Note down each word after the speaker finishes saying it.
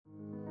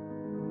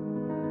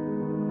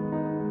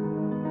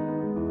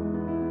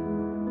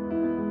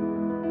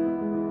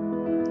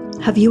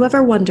Have you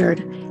ever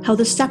wondered how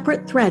the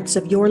separate threads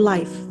of your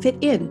life fit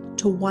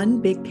into one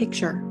big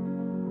picture?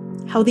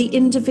 How the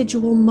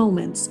individual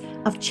moments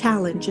of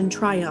challenge and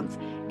triumph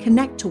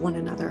connect to one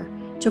another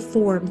to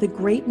form the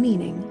great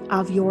meaning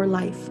of your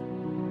life?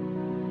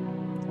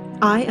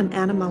 I am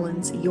Anna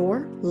Mullins,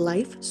 your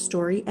life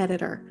story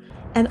editor,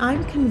 and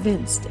I'm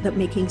convinced that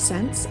making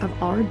sense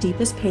of our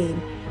deepest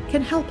pain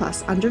can help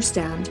us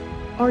understand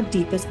our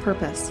deepest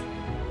purpose.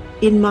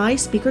 In my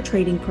speaker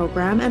training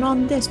program and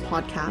on this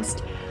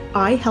podcast,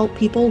 I help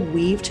people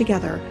weave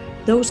together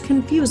those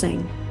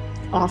confusing,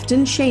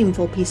 often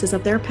shameful pieces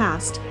of their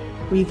past,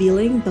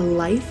 revealing the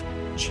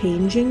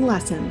life-changing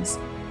lessons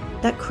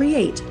that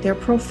create their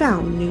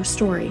profound new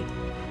story.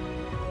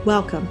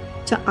 Welcome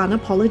to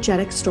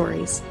Unapologetic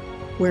Stories,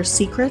 where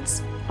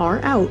secrets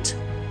are out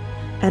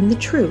and the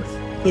truth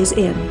is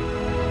in.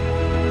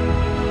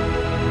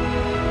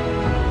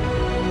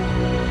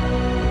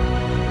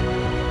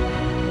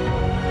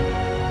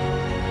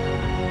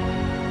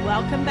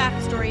 Welcome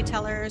back,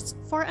 storytellers,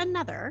 for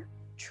another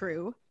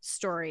true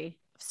story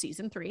of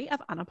season 3 of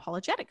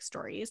Unapologetic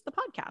Stories, the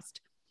podcast.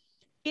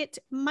 It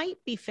might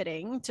be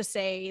fitting to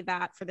say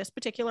that for this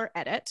particular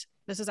edit,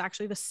 this is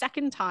actually the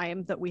second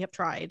time that we have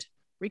tried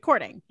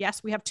recording.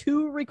 Yes, we have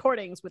 2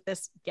 recordings with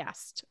this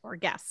guest or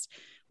guests,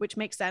 which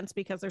makes sense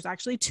because there's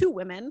actually 2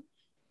 women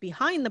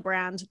behind the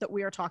brand that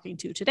we are talking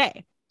to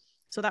today.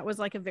 So that was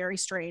like a very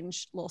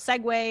strange little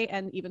segue,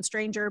 and even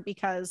stranger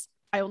because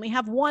I only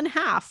have one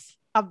half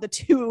of the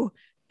 2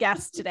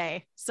 guests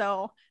today.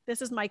 So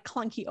this is my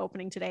clunky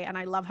opening today. And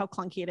I love how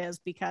clunky it is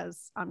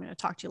because I'm going to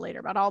talk to you later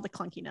about all the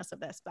clunkiness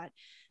of this. But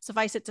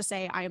suffice it to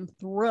say, I am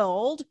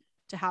thrilled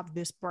to have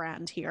this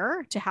brand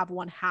here, to have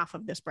one half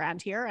of this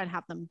brand here and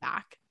have them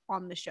back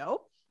on the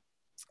show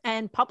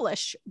and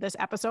publish this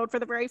episode for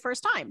the very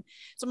first time.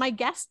 So my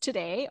guests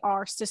today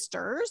are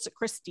sisters,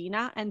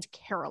 Christina and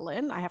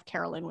Carolyn. I have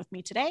Carolyn with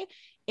me today,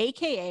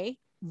 AKA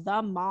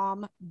the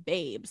Mom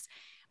Babes.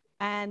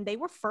 And they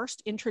were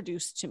first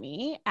introduced to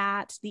me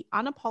at the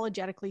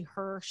Unapologetically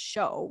Her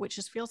show, which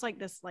just feels like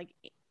this like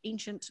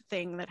ancient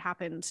thing that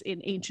happened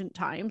in ancient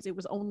times. It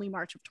was only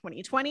March of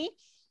 2020,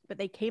 but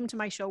they came to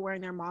my show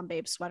wearing their Mom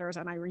Babe sweaters,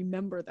 and I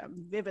remember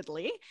them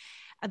vividly.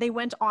 They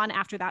went on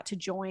after that to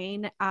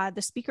join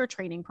the speaker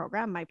training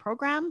program, my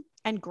program,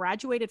 and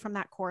graduated from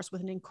that course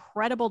with an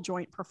incredible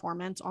joint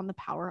performance on the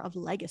power of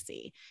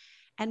legacy.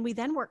 And we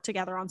then worked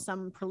together on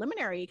some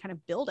preliminary kind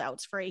of build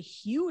outs for a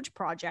huge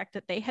project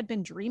that they had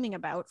been dreaming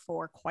about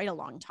for quite a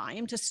long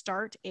time, to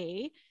start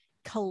a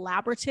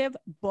collaborative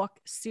book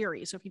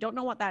series. So if you don't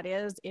know what that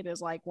is, it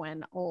is like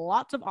when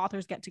lots of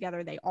authors get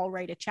together, they all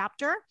write a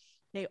chapter,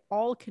 they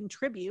all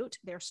contribute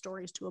their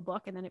stories to a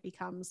book, and then it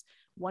becomes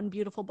one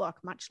beautiful book,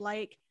 much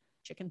like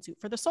Chicken Soup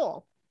for the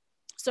Soul.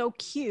 So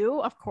cue,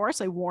 of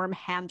course, a warm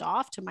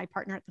handoff to my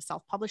partner at the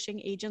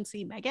self-publishing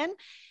agency, Megan,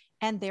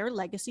 and their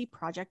legacy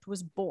project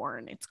was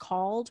born. It's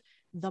called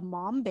The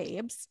Mom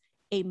Babes,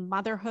 a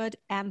motherhood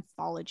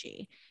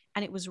anthology.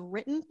 And it was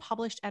written,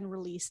 published, and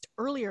released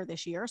earlier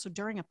this year. So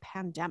during a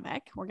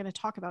pandemic. We're going to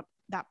talk about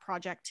that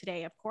project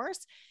today, of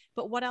course.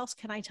 But what else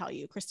can I tell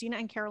you? Christina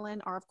and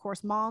Carolyn are, of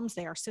course, moms.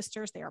 They are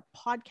sisters. They are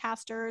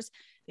podcasters.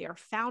 They are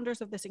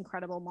founders of this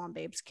incredible Mom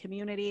Babes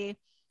community.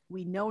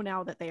 We know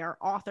now that they are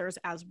authors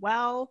as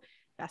well,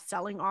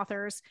 best-selling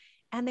authors.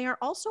 And they are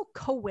also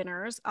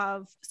co-winners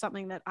of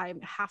something that I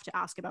have to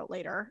ask about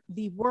later,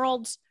 the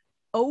world's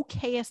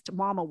okayest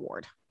mom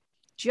award.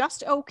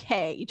 Just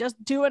okay,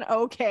 just doing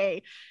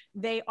okay.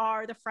 They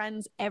are the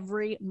friends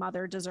every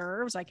mother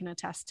deserves. I can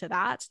attest to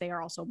that. They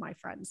are also my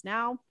friends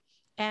now.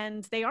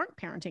 And they aren't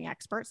parenting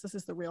experts. This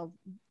is the real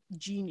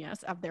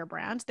genius of their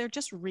brand. They're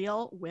just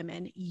real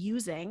women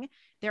using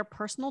their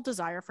personal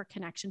desire for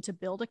connection to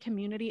build a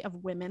community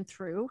of women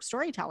through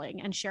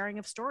storytelling and sharing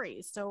of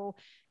stories. So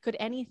could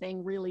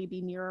anything really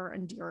be nearer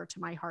and dearer to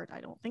my heart?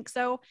 I don't think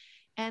so.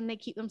 And they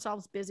keep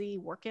themselves busy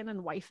working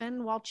and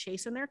wifing while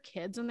chasing their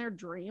kids and their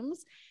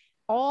dreams,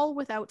 all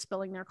without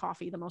spilling their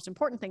coffee. The most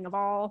important thing of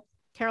all,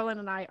 Carolyn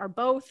and I are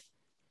both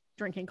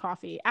drinking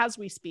coffee as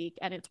we speak,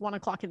 and it's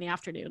 1:00 in the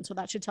afternoon. So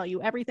that should tell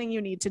you everything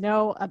you need to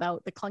know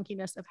about the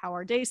clunkiness of how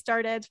our day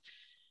started.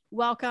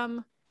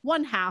 Welcome,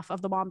 one half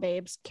of the Mom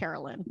Babes,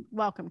 Carolyn.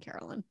 Welcome,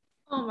 Carolyn.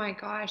 Oh my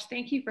gosh,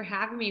 thank you for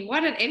having me.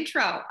 What an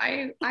intro.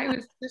 I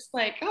was just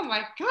like, oh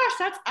my gosh,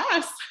 that's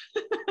us.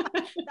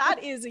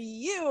 That is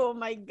you.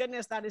 My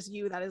goodness, that is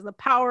you. That is the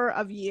power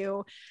of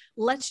you.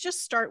 Let's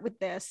just start with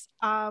this.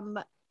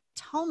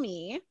 Tell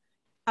me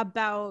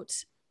about,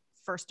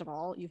 first of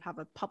all, you have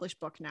a published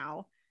book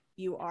now.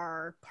 You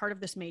are part of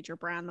this major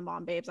brand, the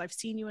Mom Babes. I've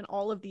seen you in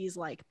all of these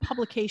like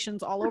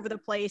publications all over the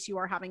place. You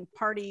are having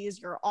parties.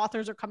 Your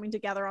authors are coming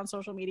together on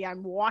social media.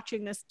 I'm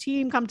watching this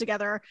team come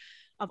together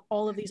of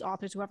all of these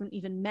authors who haven't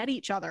even met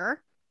each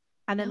other.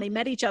 And then they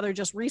met each other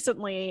just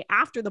recently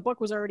after the book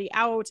was already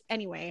out.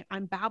 Anyway,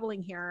 I'm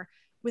babbling here.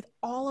 With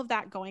all of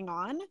that going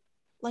on,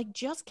 like,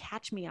 just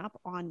catch me up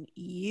on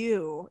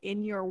you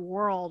in your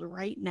world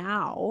right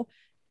now.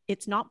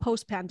 It's not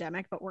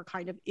post-pandemic, but we're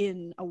kind of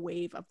in a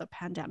wave of the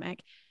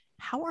pandemic.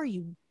 How are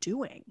you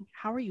doing?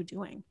 How are you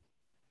doing?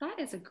 That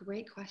is a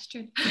great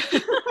question.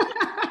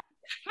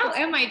 How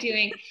am I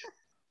doing?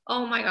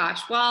 Oh my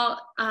gosh.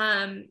 Well,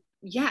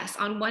 yes,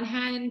 on one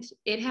hand,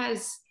 it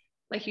has,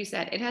 like you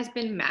said, it has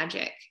been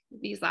magic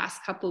these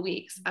last couple of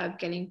weeks of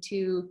getting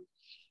to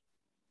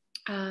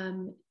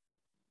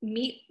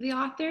meet the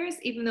authors,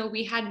 even though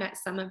we had met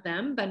some of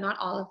them, but not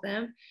all of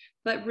them.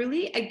 But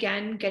really,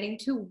 again, getting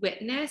to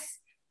witness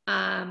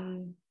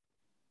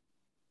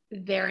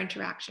their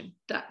interaction,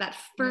 that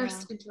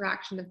first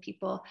interaction of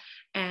people,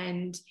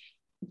 and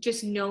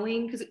just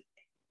knowing, because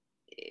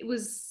it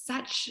was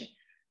such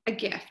a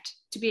gift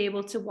to be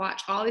able to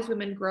watch all these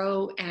women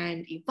grow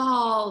and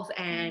evolve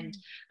and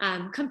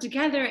come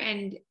together.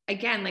 And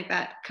again, like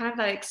that kind of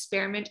that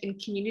experiment in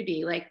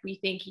community, like we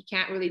think you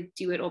can't really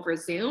do it over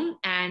Zoom.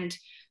 And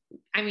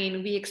I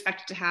mean, we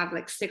expected to have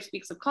like 6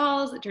 weeks of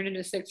calls. It turned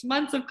into 6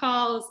 months of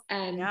calls,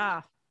 and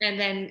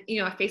then,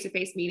 you know, a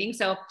face-to-face meeting.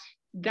 So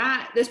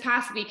that this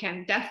past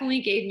weekend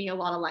definitely gave me a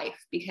lot of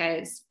life,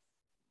 because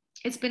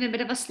it's been a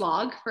bit of a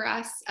slog for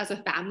us as a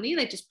family,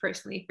 like just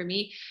personally for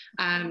me,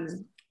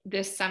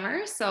 this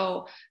summer.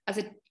 So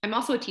I'm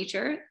also a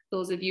teacher,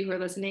 those of you who are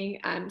listening.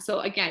 So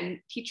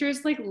again,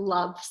 teachers like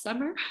love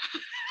summer.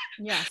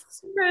 Yes.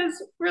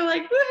 Because we're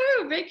like,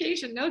 woohoo,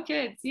 vacation, no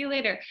kids, see you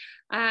later.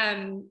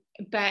 And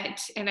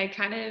it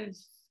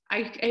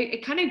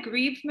kind of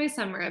grieved my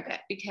summer a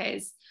bit,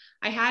 because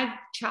I had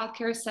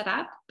childcare set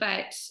up,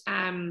 but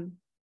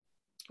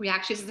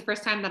this is the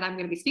first time that I'm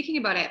going to be speaking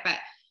about it, but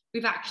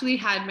we've actually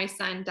had my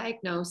son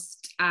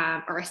diagnosed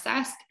or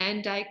assessed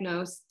and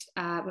diagnosed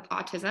with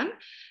autism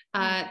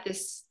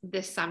this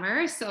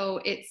summer. So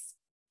I'd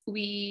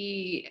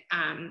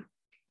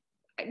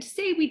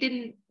say we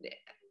didn't,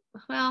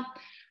 well,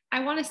 I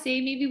want to say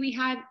maybe we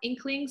had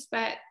inklings,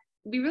 but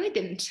we really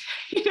didn't.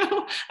 You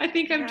know, I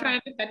think I'm trying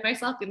to defend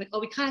myself, being like,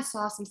 oh, we kind of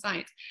saw some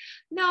signs.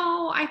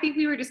 No, I think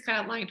we were just kind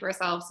of lying to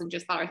ourselves and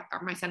just thought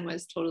my son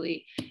was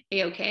totally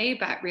A-okay,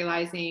 but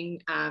realizing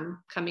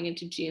coming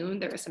into June,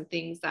 there were some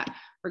things that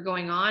were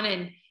going on.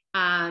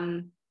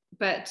 And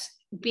but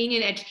being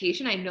in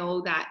education, I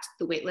know that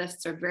the wait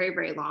lists are very,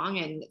 very long,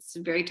 and it's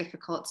very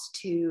difficult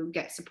to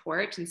get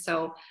support. And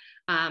so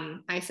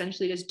I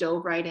essentially just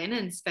dove right in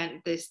and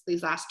spent these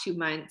last 2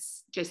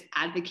 months just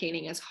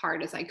advocating as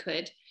hard as I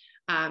could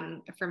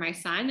for my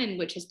son, and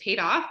which has paid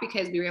off,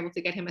 because we were able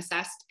to get him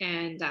assessed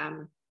and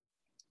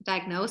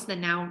diagnosed.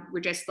 And now we're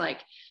just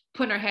like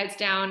putting our heads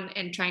down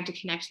and trying to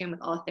connect him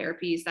with all the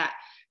therapies that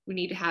we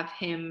need to have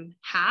him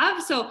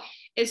have. So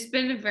it's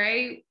been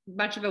very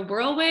much of a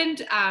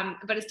whirlwind,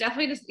 but it's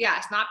definitely just,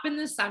 it's not been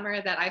the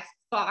summer that I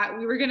thought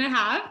we were going to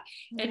have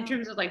in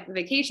terms of like the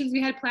vacations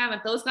we had planned,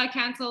 but those got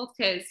canceled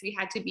because we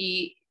had to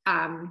be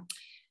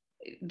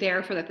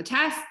there for the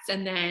tests.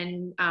 And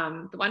then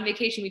the one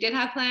vacation we did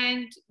have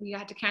planned, we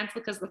had to cancel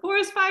because of the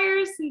forest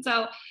fires. And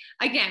so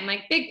again,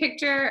 like big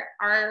picture,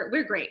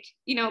 we're great.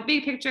 You know,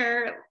 big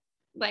picture,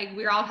 like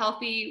we're all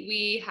healthy.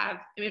 We have,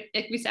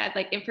 like we said,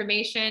 like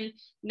information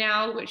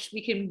now, which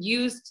we can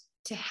use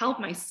to help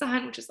my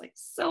son, which is like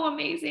so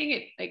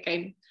amazing.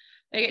 I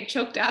get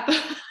choked up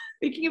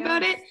thinking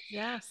about it.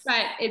 Yes.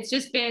 But it's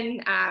just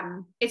been,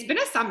 it's been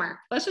a summer.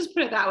 Let's just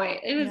put it that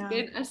way. It has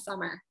been a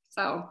summer.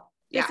 So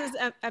this is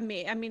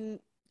amazing. I mean,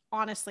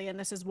 honestly, and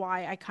this is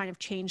why I kind of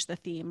changed the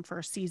theme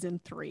for season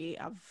 3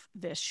 of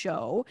this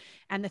show,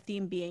 and the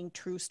theme being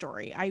true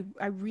story. I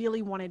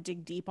really want to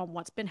dig deep on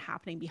what's been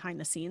happening behind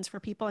the scenes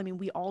for people. I mean,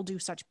 we all do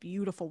such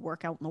beautiful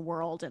work out in the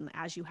world, and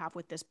as you have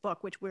with this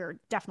book, which we're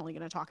definitely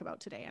going to talk about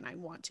today, and I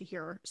want to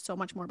hear so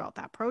much more about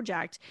that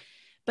project,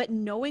 but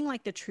knowing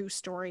like the true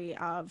story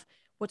of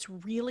what's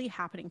really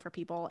happening for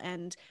people.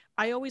 And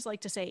I always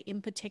like to say,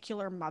 in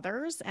particular,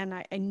 mothers, and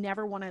I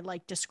never want to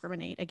like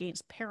discriminate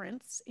against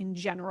parents in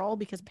general,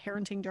 because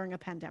parenting during a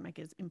pandemic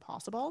is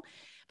impossible.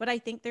 But I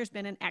think there's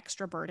been an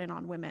extra burden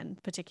on women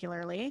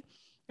particularly.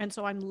 And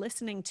so I'm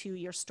listening to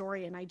your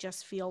story, and I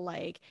just feel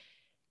like,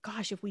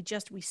 gosh, if we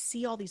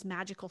see all these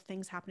magical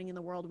things happening in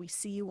the world, we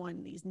see you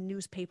on these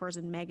newspapers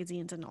and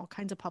magazines and all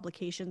kinds of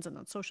publications and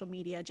on social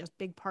media, just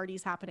big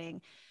parties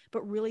happening.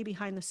 But really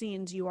behind the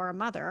scenes, you are a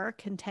mother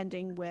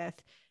contending with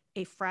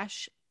a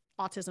fresh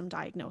autism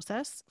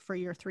diagnosis for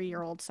your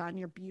 3-year-old son,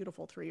 your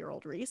beautiful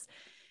 3-year-old Reese,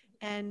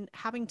 and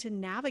having to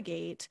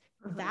navigate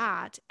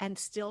that and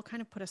still kind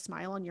of put a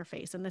smile on your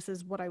face. And this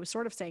is what I was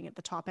sort of saying at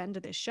the top end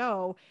of this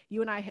show. You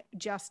and I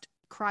just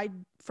cried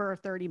for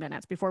 30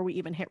 minutes before we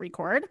even hit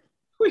record.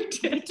 We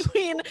did.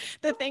 Between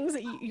the things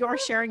that you're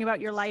sharing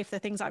about your life, the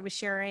things I was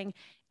sharing.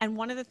 And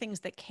one of the things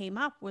that came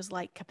up was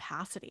like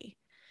capacity.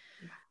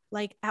 Yeah.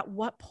 Like at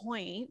what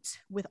point,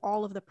 with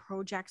all of the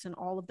projects and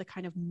all of the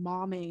kind of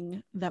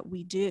momming that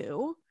we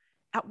do,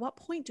 at what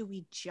point do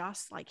we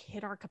just like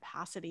hit our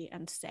capacity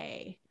and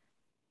say,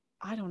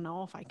 I don't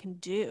know if I can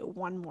do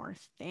one more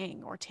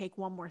thing or take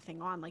one more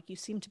thing on? Like you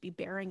seem to be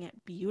bearing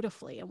it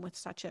beautifully and with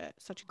such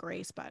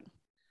grace. But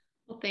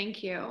well,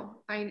 thank you.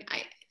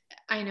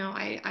 I know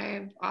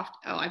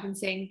I've been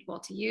saying, well,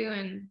 to you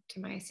and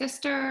to my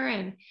sister,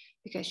 and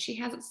because she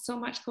has so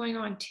much going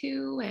on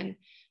too. And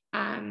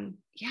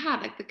yeah,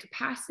 like the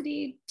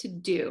capacity to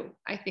do,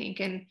 I think.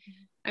 And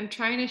I'm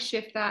trying to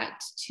shift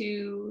that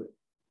to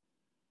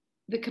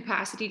the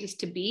capacity just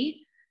to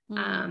be,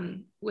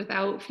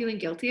 without feeling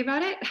guilty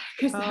about it.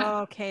 Because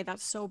Okay,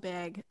 that's so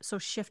big. So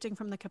shifting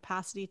from the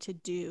capacity to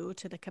do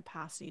to the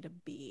capacity to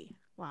be.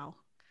 Wow.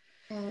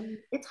 and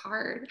it's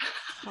hard.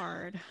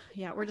 Hard.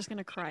 Yeah, we're just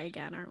gonna cry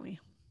again, aren't we?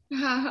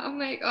 I'm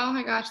like, oh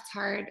my gosh, it's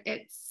hard.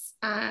 It's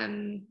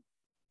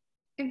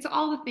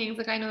all the things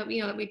like I know that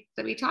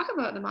that we talk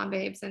about the mom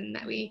babes and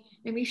that we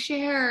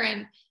share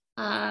and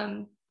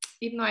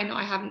even though I know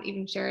I haven't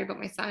even shared about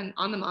my son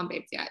on the mom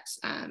babes yet,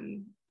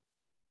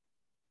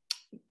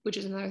 which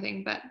is another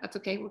thing, but that's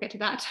okay. We'll get to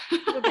that.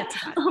 We'll get to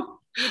that.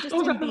 You're just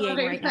in being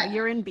right now.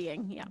 You're in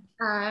being. Yeah.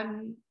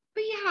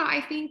 But yeah,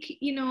 I think,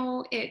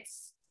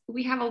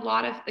 we have a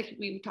lot of, like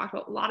we talked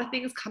about, a lot of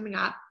things coming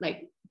up,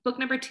 like book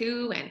number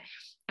 2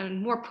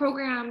 and more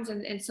programs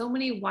and so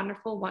many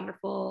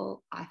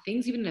wonderful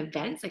things, even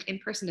events, like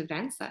in-person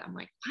events that I'm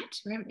like, what?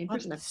 We're having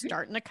in-person events?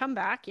 Starting to come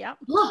back. Yeah.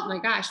 Oh my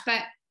gosh.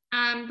 But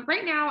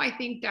right now, I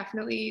think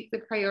definitely the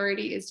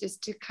priority is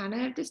just to kind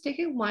of just take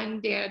it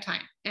one day at a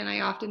time. And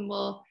I often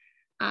will,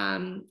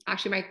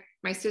 actually,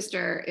 my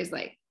sister is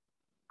like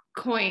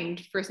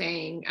coined for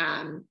saying,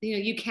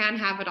 you can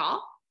have it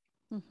all.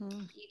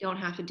 You don't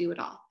have to do it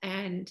all.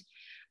 And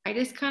I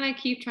just kind of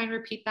keep trying to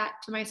repeat that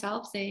to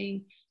myself,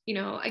 saying,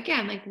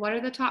 again, like, what are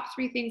the top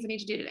 3 things I need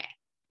to do today?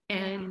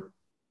 And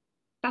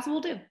that's what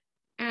we'll do.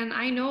 And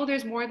I know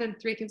there's more than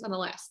 3 things on the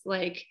list.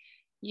 Like,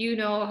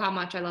 how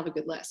much I love a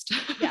good list.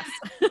 Yes.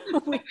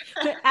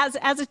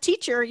 As a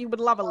teacher, you would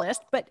love a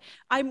list, but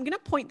I'm going to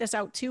point this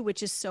out too,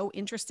 which is so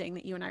interesting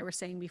that you and I were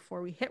saying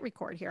before we hit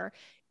record here.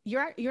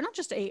 You're not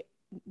just a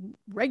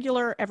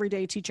regular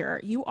everyday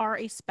teacher. You are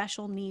a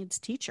special needs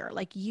teacher.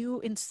 Like, you,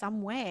 in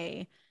some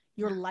way,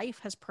 your life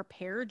has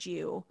prepared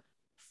you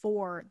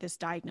for this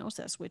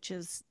diagnosis, which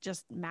is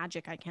just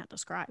magic I can't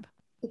describe.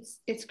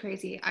 It's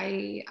crazy.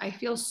 I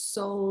feel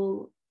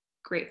so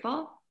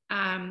grateful.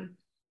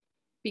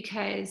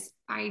 Because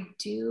I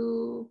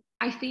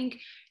think,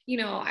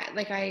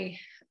 like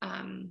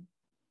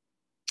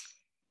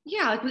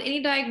with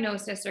any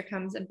diagnosis, there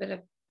comes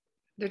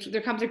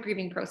a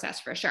grieving process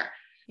for sure.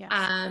 Yes.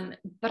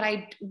 But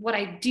what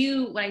I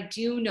do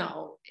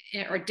know,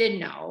 or did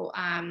know,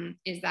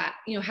 is that,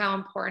 how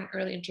important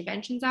early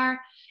interventions are,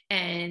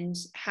 and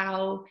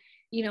how,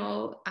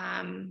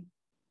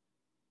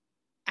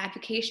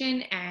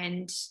 advocation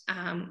and,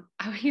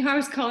 I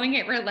was calling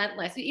it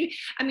relentless.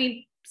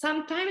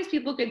 Sometimes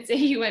people could say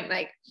you went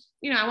like,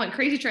 I went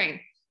crazy train.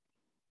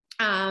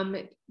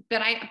 But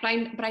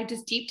I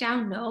just deep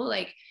down know,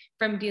 like,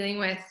 from dealing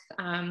with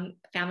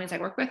families I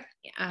work with,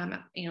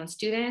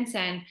 students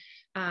and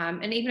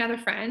even other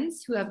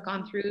friends who have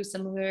gone through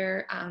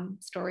similar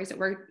stories that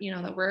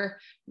we're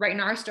writing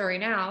our story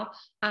now.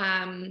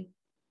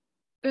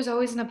 There's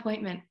always an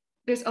appointment.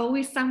 There's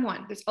always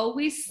someone. There's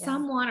always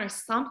someone or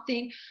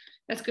something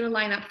that's going to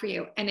line up for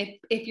you. And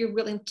if you're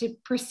willing to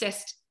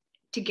persist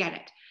to get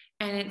it.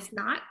 And it's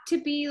not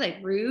to be like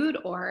rude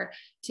or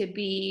to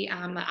be,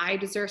 I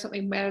deserve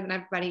something better than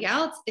everybody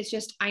else. It's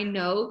just, I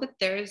know that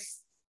there's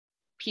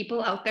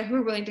people out there who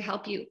are willing to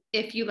help you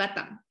if you let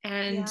them.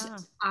 And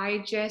I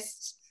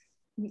just,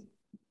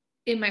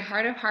 in my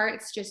heart of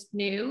hearts, just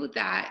knew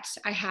that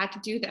I had to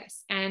do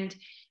this. And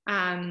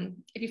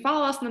if you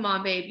follow us in the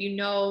Mom Babe,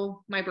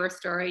 my birth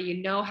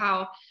story,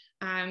 how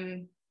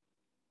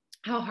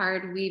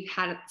hard we've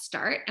had at the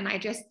start. And I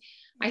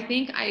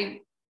think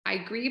I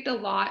grieved a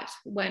lot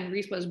when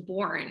Reese was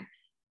born,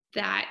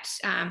 that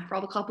for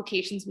all the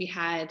complications we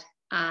had,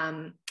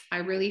 I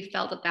really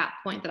felt at that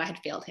point that I had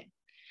failed him,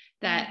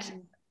 that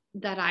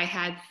I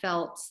had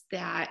felt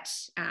that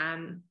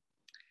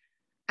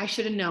I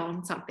should have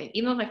known something.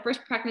 Even though my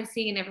first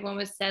pregnancy and everyone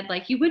was said,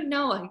 like, you would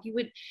know, like, you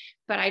would,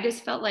 but I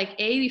just felt like,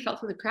 A, we fell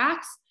through the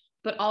cracks,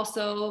 but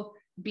also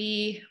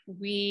B,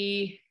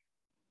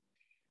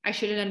 I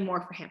should have done more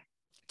for him.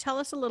 Tell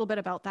us a little bit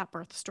about that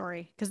birth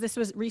story,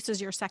 because Reese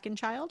is your second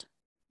child?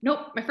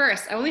 Nope, my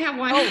first. I only have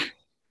one.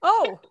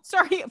 Oh,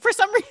 sorry. For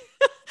some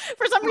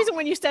reason,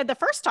 when you said the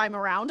first time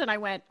around, and I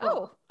went,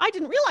 I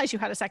didn't realize you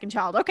had a second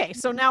child. Okay,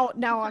 so now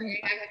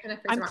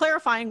I'm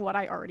clarifying what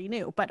I already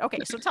knew. But okay,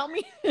 so tell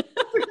me.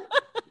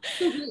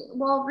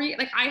 Well,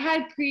 I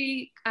had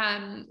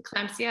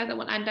pre-eclampsia that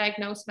went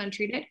undiagnosed and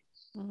untreated,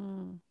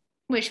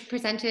 which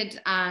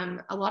presented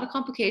a lot of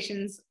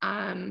complications.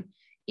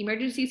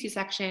 Emergency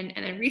C-section,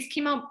 and then Reese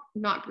came out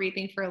not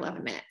breathing for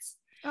 11 minutes.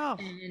 Oh,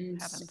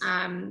 and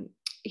heavens.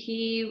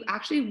 He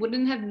actually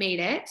wouldn't have made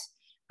it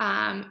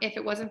if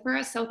it wasn't for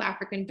a South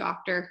African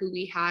doctor who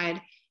we had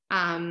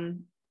at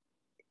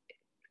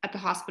the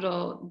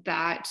hospital,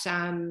 that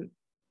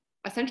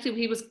essentially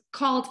he was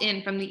called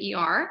in from the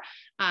ER,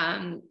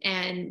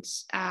 and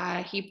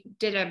he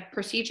did a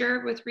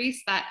procedure with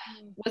Reese that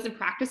wasn't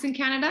practiced in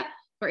Canada,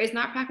 or is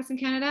not practiced in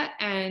Canada.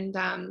 And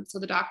so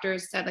the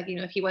doctors said, like,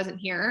 if he wasn't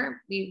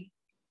here, we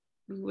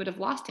would have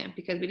lost him,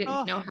 because we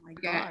didn't know how to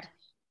get,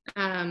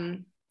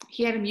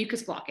 he had a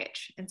mucus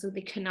blockage. And so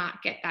they could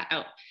not get that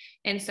out.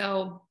 And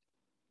so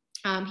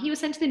he was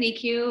sent to the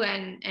NICU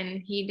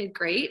and he did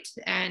great.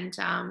 And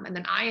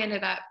then I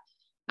ended up,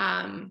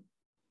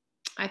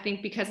 I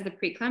think because of the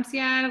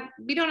preeclampsia,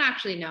 we don't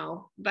actually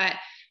know, but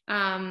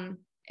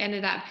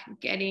ended up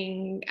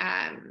getting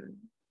an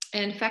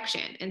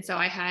infection. And so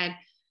I had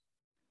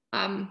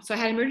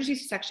emergency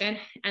C-section,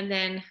 and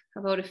then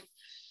about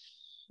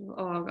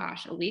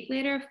a week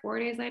later, 4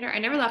 days later, I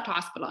never left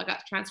hospital. I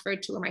got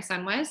transferred to where my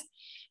son was.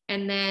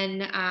 And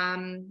then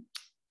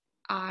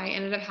I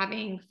ended up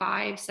having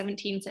 5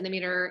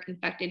 17-centimeter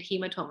infected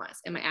hematomas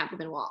in my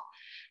abdomen wall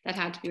that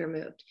had to be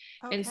removed.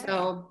 Okay. And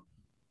so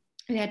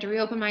I had to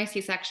reopen my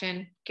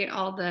C-section, get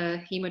all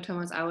the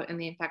hematomas out and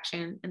the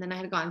infection. And then I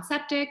had gone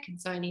septic. And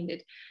so I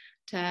needed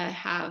to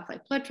have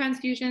like blood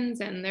transfusions,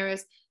 and there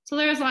was a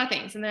lot of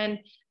things. And then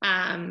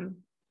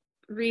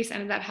Reese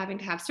ended up having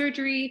to have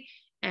surgery,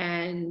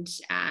 and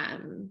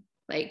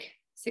like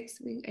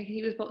 6 weeks,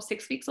 he was about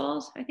 6 weeks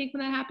old, I think,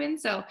 when that happened.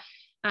 So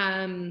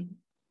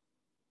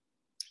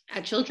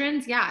at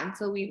Children's, yeah. And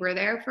so we were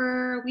there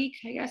for a week,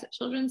 I guess, at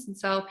Children's. And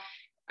so,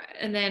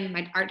 and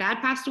then our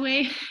dad passed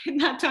away in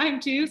that time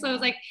too. So it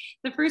was like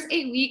the first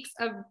 8 weeks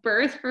of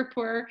birth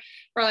for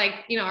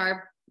like, you know,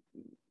 our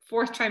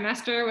 4th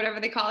trimester, whatever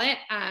they call it.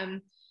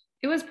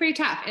 It was pretty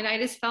tough. And I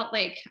just felt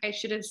like I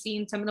should have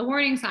seen some of the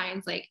warning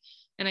signs, like,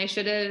 and I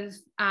should have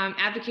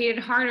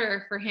advocated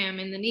harder for him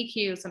in the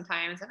NICU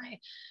sometimes.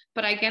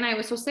 But again, I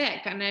was so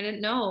sick and I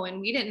didn't know, and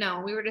we didn't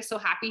know. We were just so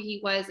happy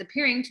he was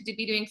appearing to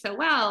be doing so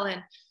well.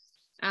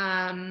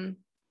 And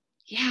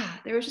yeah,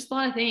 there was just a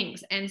lot of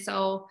things. And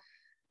so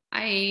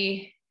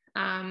I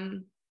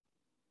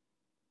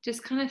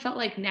just kind of felt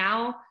like,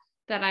 now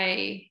that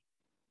I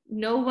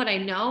know what I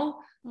know,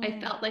 I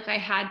felt like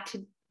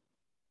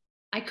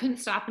I couldn't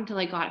stop until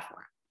I got it for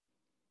him.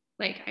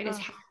 Like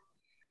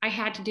I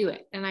had to do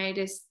it. And I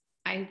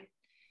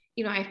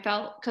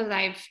felt, because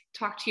I've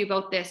talked to you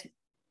about this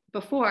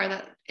before,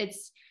 that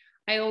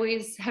I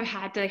always have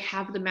had to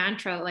have the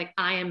mantra, like,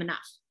 I am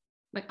enough.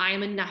 Like, I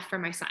am enough for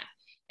my son.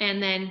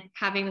 And then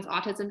having this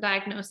autism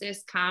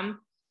diagnosis come,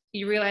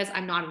 you realize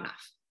I'm not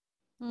enough.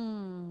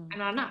 I'm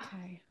not enough.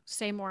 Okay.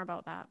 Say more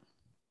about that.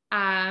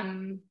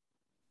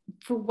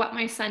 For what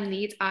my son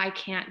needs, I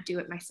can't do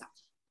it myself.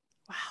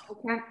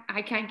 Wow.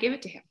 I can't give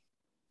it to him.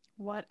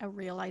 What a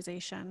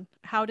realization.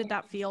 How did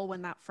that feel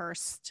when that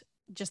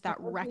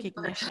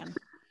recognition?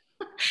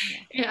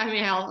 Yeah, I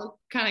mean, I'll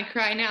kind of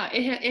cry now.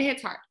 It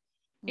hits hard.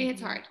 It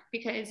hits hard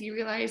because you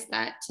realize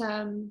that,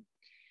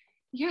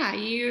 yeah,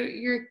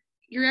 you're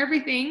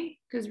everything,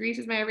 because Reese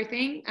is my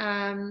everything.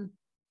 And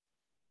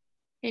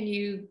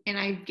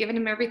I've given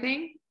him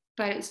everything,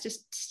 but it's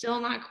just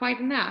still not quite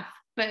enough.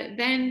 But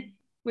then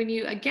when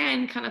you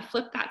again kind of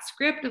flip that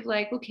script of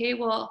like, okay,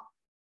 well,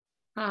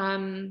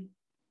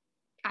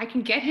 I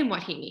can get him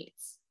what he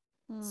needs.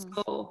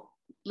 So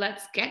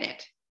let's get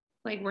it.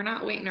 Like, we're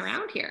not waiting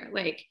around here.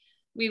 Like,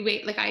 we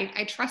wait. Like,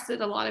 I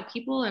trusted a lot of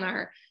people in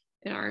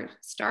our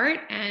start.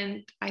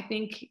 And I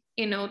think,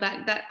 you know,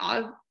 that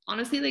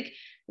honestly, like,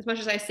 as much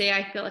as I say,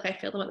 I feel like I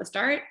failed them at the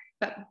start,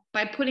 but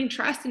by putting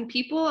trust in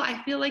people,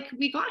 I feel like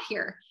we got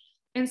here.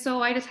 And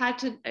so I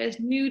just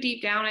knew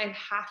deep down, I'd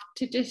have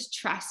to just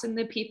trust in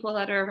the people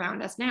that are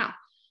around us now.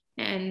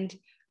 And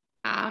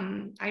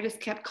I just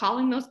kept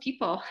calling those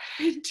people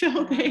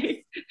until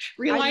they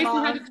realized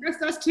they had to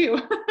trust us too.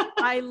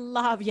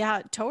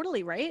 Yeah,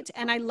 totally. Right.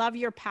 And I love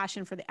your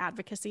passion for the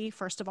advocacy,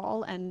 first of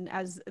all. And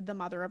as the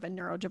mother of a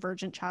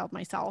neurodivergent child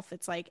myself,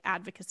 it's like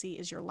advocacy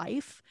is your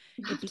life.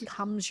 It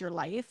becomes your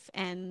life,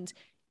 and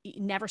it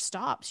never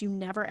stops. You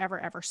never, ever,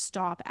 ever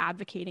stop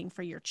advocating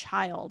for your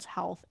child's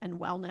health and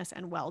wellness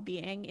and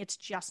well-being. It's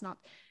just not,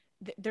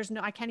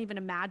 I can't even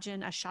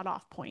imagine a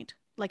shut-off point.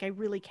 Like, I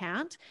really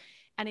can't.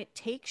 And it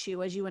takes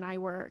you, as you and I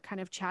were kind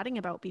of chatting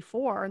about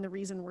before, and the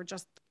reason we're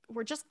just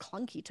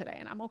clunky today,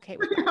 and I'm okay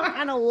with that. I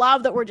kind of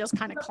love that we're just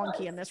kind of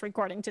clunky in this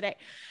recording today.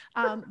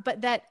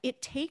 But that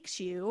it takes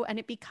you and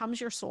it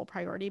becomes your sole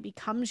priority, it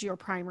becomes your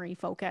primary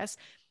focus.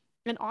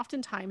 And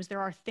oftentimes there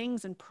are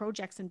things and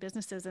projects and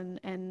businesses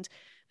and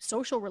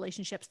social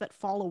relationships that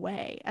fall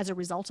away as a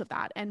result of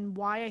that. And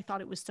why I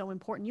thought it was so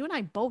important. You and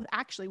I both,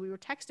 actually, we were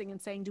texting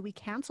and saying, do we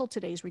cancel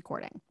today's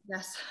recording?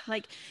 Yes.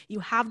 Like, you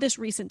have this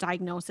recent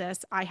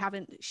diagnosis. I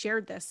haven't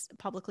shared this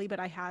publicly, but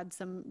I had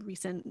some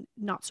recent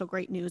not so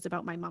great news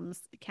about my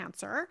mom's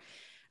cancer.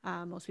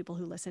 Most people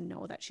who listen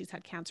know that she's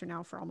had cancer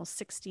now for almost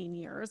 16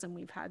 years, and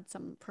we've had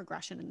some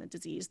progression in the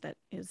disease that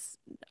is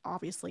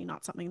obviously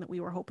not something that we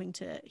were hoping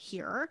to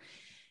hear.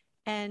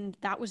 And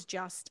that was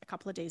just a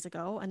couple of days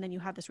ago. And then you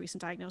had this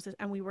recent diagnosis,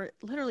 and we were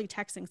literally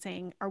texting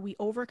saying, are we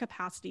over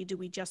capacity? Do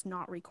we just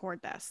not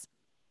record this?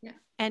 Yeah.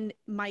 And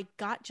my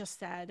gut just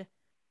said,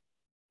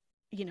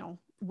 you know,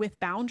 with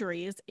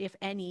boundaries, if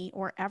any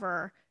or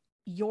ever,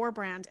 your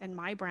brand and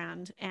my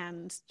brand,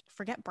 and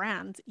forget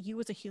brands, you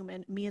as a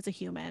human, me as a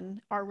human,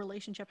 our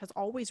relationship has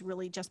always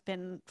really just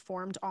been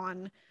formed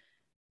on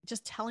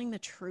just telling the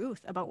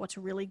truth about what's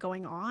really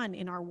going on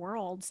in our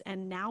worlds.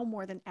 And now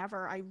more than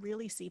ever, I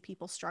really see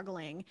people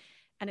struggling.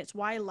 And it's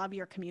why I love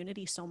your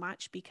community so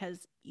much,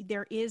 because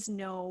there is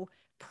no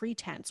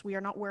pretense. We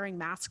are not wearing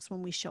masks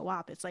when we show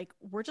up. It's like,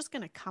 we're just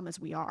going to come as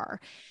we are.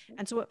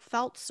 And so it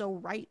felt so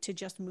right to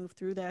just move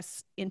through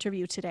this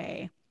interview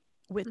today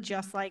with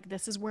just like,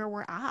 this is where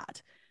we're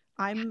at.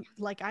 I'm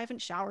like, I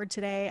haven't showered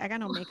today. I got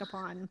no makeup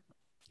on.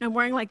 I'm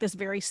wearing like this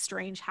very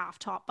strange half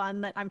top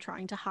bun that I'm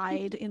trying to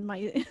hide in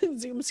my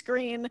Zoom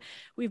screen.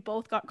 We've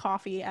both got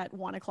coffee at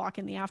 1:00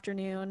 in the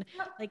afternoon.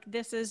 Like,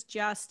 this is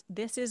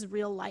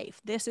real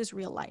life. This is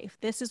real life.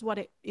 This is what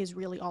it is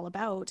really all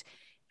about.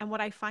 And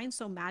what I find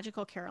so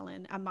magical,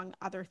 Carolyn, among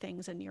other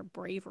things in your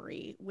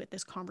bravery with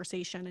this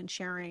conversation and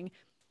sharing,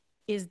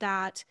 is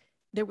that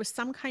there was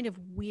some kind of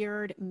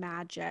weird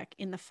magic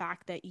in the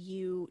fact that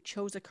you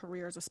chose a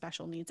career as a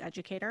special needs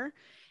educator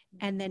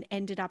and then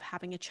ended up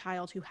having a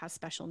child who has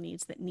special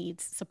needs that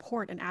needs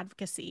support and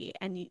advocacy.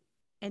 And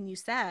you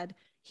said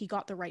he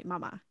got the right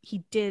mama. He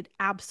did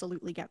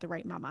absolutely get the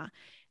right mama.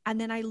 And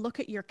then I look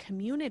at your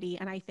community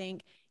and I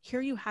think,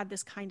 here you had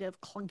this kind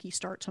of clunky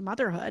start to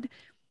motherhood.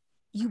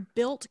 You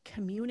built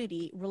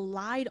community,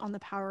 relied on the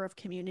power of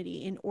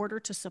community in order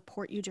to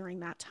support you during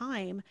that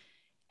time.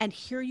 And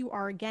here you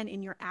are again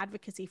in your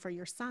advocacy for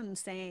your son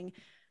saying,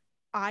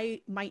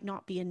 I might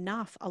not be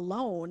enough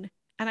alone.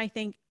 And I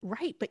think,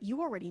 right, but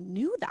you already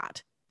knew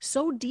that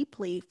so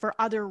deeply for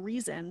other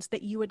reasons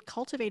that you had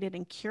cultivated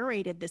and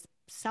curated this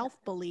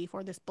self-belief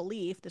or this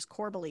belief, this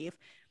core belief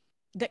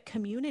that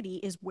community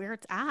is where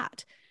it's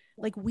at.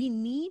 Like, we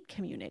need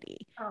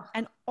community.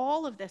 And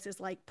all of this is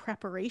like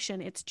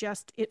preparation. It's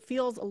just, it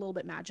feels a little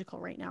bit magical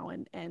right now.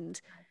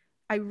 And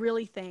I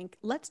really think,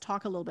 let's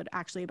talk a little bit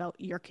actually about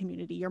your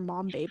community, your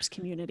Mom Babes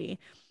community.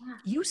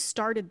 You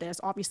started this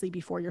obviously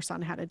before your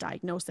son had a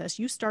diagnosis.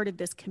 You started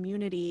this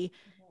community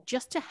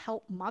just to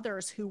help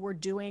mothers who were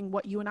doing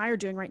what you and I are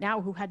doing right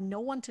now, who had no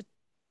one to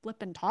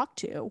flip and talk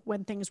to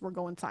when things were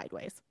going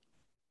sideways.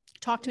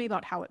 Talk to me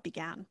about how it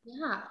began.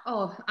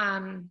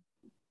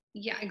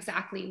 Yeah,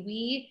 exactly.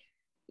 We,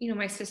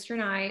 my sister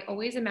and I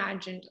always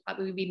imagined that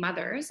we would be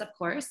mothers, of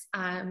course,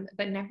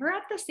 but never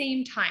at the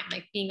same time,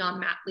 like being on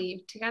mat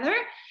leave together.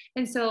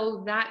 And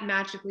so that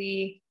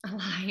magically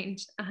aligned.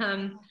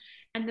 And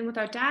then with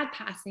our dad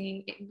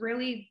passing, it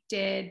really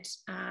did,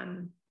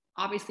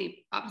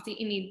 obviously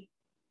any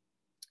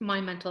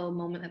monumental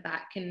moment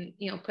that can,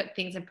 put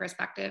things in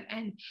perspective.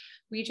 And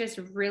we just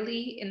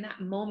really in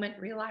that moment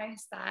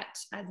realized that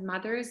as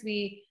mothers,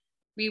 we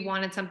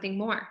wanted something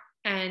more.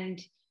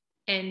 And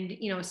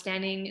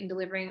standing and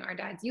delivering our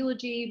dad's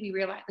eulogy, we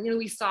realized,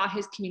 we saw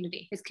his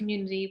community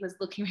was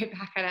looking right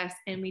back at us,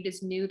 and we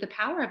just knew the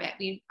power of it.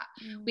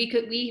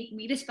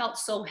 We just felt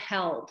so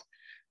held,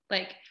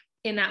 like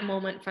in that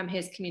moment from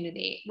his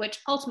community, which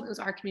ultimately was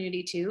our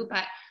community too,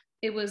 but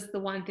it was the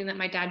one thing that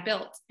my dad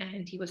built,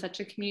 and he was such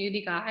a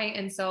community guy.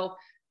 And so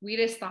we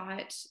just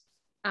thought,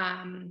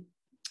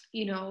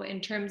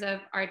 in terms of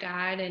our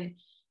dad, and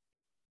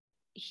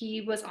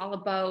he was all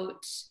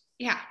about,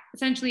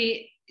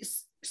 essentially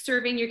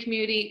serving your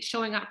community,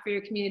 showing up for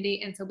your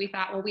community. And so we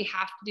thought, well, we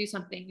have to do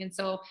something. And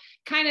so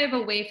kind of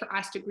a way for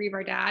us to grieve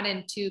our dad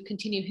and to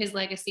continue his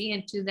legacy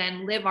and to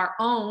then live our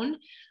own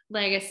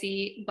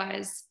legacy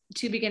was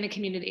to begin a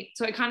community.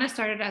 So it kind of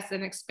started as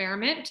an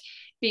experiment,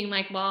 being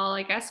like, well,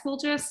 I guess we'll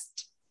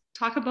just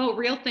talk about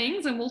real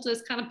things and we'll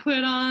just kind of put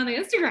it on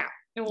Instagram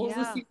and we'll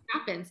just see what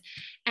happens.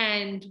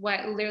 And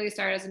what literally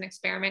started as an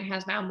experiment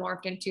has now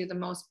morphed into the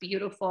most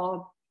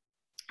beautiful,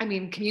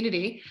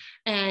 community,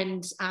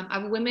 and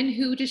of women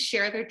who just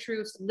share their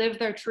truths, live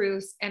their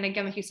truths. And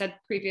again, like you said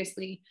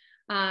previously,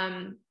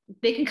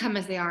 they can come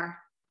as they are.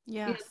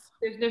 Yes.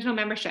 There's no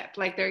membership.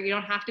 Like you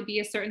don't have to be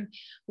a certain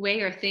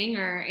way or thing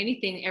or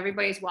anything.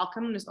 Everybody's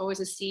welcome. There's always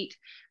a seat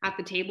at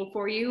the table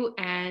for you.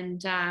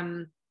 And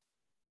now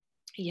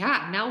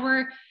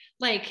we're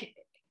like,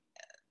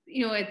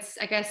 it's,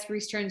 I guess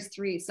Reese turns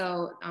 3.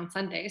 So on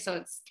Sunday, so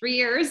it's 3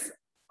 years,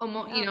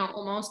 almost,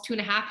 almost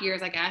 2.5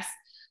 years, I guess,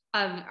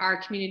 of our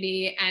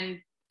community, and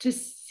to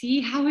see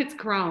how it's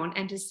grown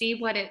and to see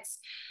what it's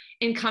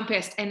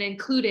encompassed and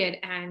included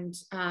and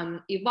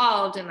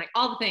evolved and like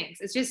all the things.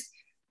 It's just,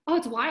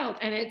 it's wild.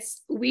 And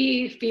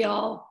we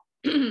feel,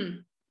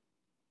 oh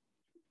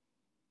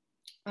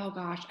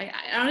gosh, I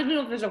don't even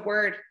know if there's a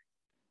word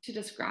to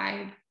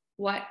describe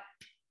what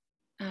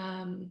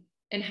and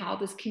how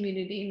this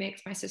community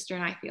makes my sister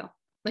and I feel.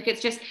 Like,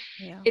 it's just,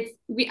 I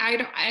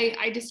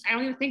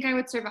don't even think I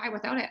would survive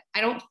without it.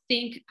 I don't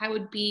think I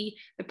would be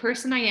the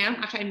person I am.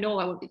 Actually, I know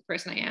I would be the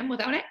person I am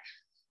without it.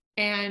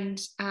 And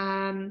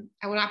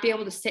I would not be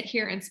able to sit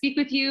here and speak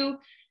with you,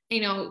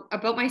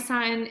 about my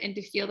son, and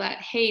to feel that,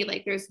 hey,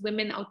 like there's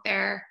women out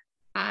there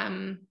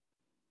who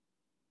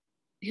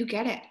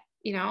get it,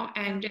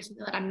 and just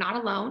feel that I'm not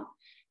alone.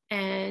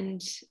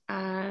 And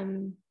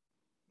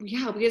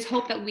we just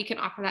hope that we can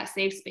offer that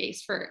safe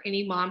space for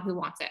any mom who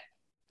wants it.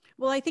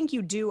 Well, I think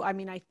you do.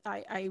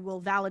 I will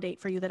validate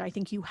for you that I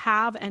think you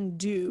have and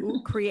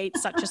do create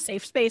such a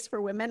safe space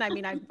for women.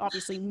 I've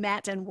obviously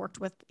met and worked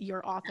with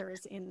your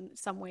authors in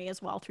some way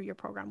as well through your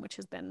program, which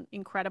has been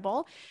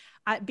incredible.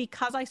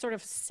 because I sort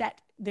of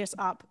set this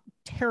up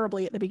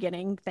terribly at the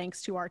beginning,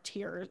 thanks to our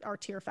tier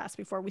fest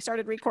before we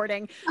started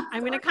recording. I'm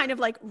going to kind of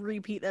like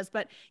repeat this,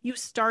 but you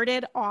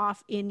started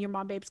off in your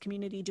Mom Babes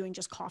community doing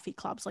just coffee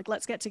clubs. Like,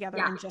 let's get together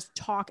and just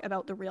talk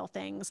about the real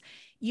things.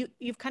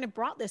 You've kind of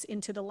brought this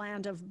into the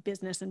land of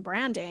business and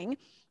branding.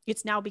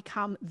 It's now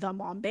become the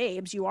Mom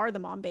Babes. You are the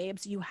Mom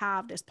Babes. You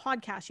have this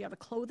podcast, you have a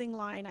clothing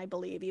line, I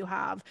believe, you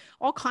have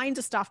all kinds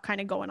of stuff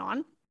kind of going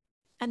on.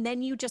 And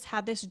then you just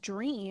had this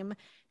dream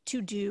to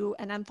do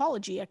an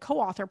anthology, a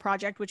co-author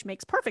project, which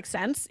makes perfect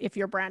sense if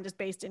your brand is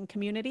based in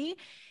community.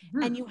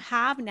 Mm-hmm. And you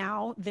have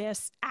now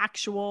this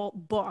actual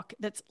book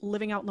that's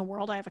living out in the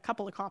world. I have a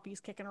couple of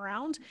copies kicking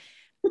around.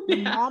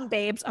 The Mom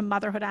Babes, a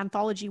motherhood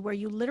anthology, where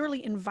you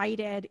literally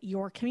invited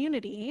your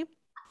community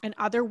and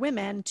other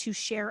women to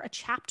share a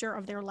chapter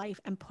of their life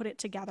and put it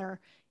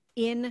together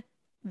in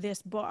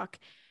this book.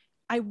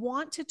 I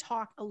want to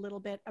talk a little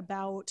bit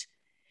about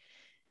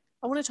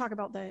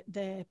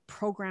the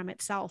program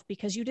itself,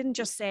 because you didn't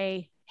just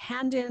say,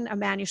 hand in a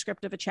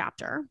manuscript of a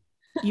chapter.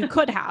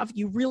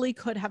 You really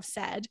could have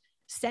said,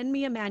 send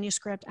me a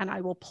manuscript and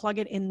I will plug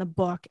it in the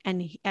book.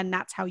 And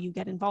that's how you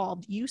get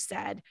involved. You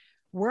said,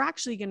 we're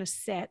actually going to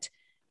sit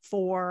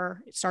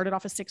for, it started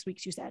off as 6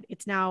 weeks. You said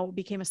it's now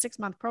became a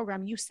 6-month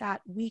program. You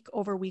sat week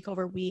over week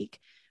over week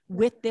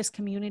with this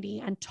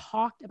community and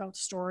talked about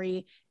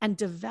story and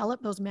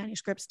developed those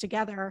manuscripts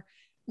together.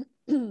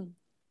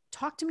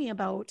 Talk to me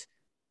about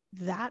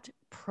that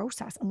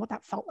process and what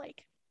that felt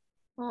like.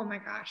 Oh my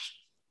gosh.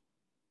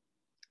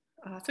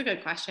 That's a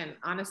good question.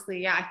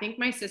 Honestly, yeah, I think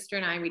my sister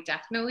and I, we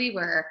definitely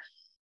were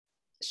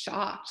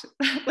shocked.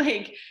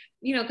 Like,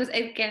 because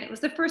again, it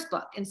was the first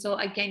book. And so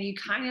again, you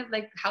kind of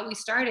like how we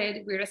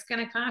started, we're just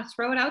going to kind of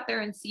throw it out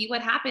there and see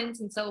what happens.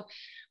 And so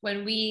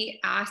when we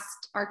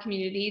asked our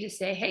community to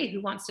say, hey,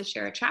 who wants to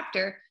share a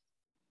chapter,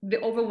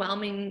 the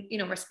overwhelming,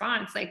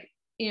 response, like,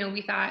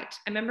 we thought,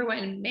 I remember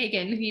when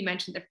Megan, who you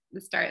mentioned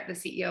the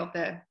CEO of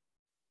the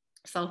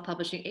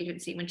self-publishing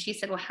agency, when she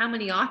said, well, how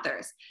many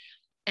authors?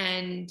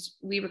 And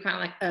we were kind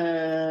of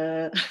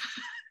like,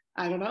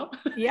 I don't know.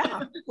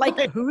 Yeah. Like,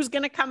 who's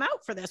going to come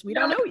out for this? We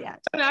don't know yet.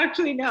 I don't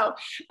actually know.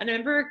 And I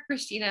remember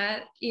Christina,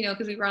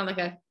 because we were on like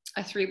a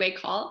 3-way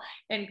call,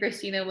 and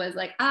Christina was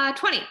like,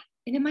 20.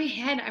 And in my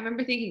head, I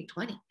remember thinking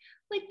 20,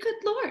 like, good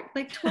Lord,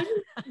 like 20,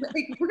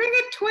 like we're going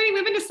to get 20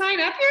 women to sign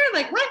up here.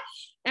 Like what?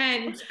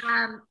 And,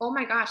 oh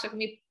my gosh, like when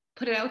we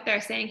put it out there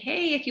saying,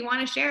 hey, if you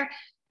want to share,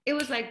 it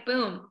was like,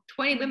 boom,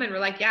 20 women were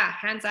like, yeah,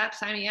 hands up,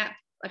 sign me up.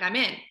 Like, I'm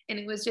in. And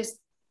it was just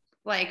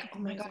like, oh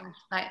my gosh,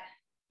 like,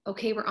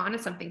 okay, we're onto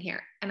something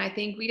here. And I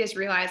think we just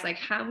realized like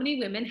how many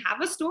women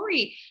have a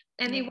story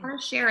and they want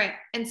to share it.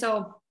 And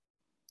so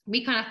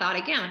we kind of thought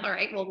again, all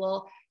right, well,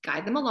 we'll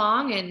guide them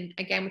along. And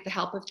again, with the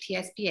help of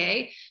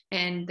TSPA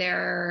and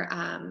their,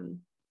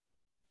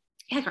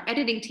 our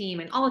editing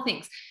team and all the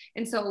things.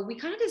 And so we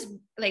kind of just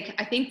like,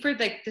 I think for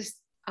like this,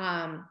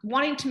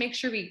 wanting to make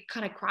sure we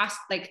kind of crossed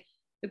like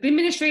the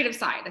administrative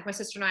side, like my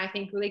sister and I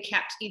think really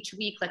kept each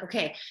week, like,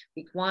 okay,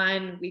 week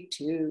 1, week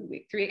 2,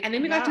 week 3, and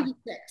then we got to week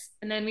 6.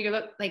 And then we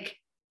were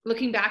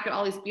looking back at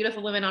all these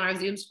beautiful women on our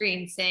Zoom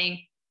screen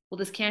saying, well,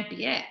 this can't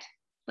be it.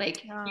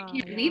 Like, you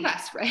can't leave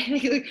us,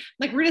 right?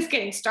 like we're just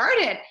getting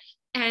started.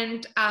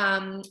 And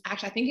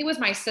actually, I think it was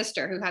my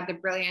sister who had the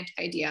brilliant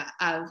idea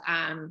of,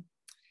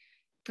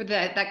 for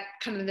that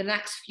kind of the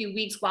next few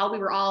weeks while we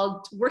were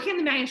all working on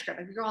the manuscript,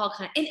 like we were all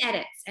kind of in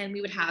edits and we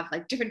would have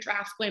like different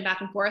drafts going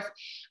back and forth.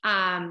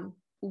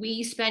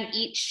 We spent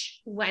each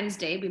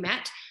Wednesday, we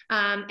met,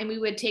 and we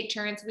would take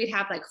turns. We'd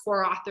have like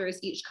 4 authors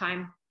each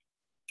time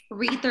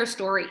read their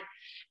story.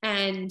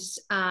 And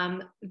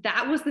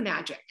that was the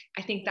magic.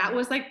 I think that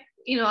was like,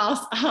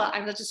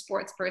 I'm such a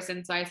sports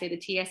person, so I say the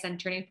TSN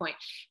turning point,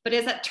 but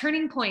it's that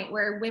turning point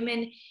where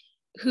women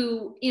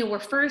who, we're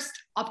first,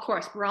 of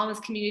course, we're all in this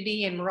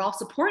community and we're all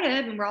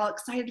supportive and we're all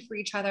excited for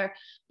each other.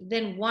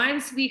 Then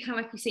once we kind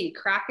of, like you say, you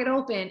crack it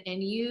open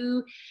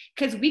and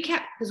because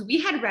we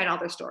had read all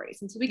their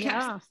stories. And so we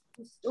kept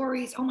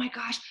stories, oh my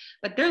gosh,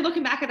 but they're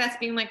looking back at us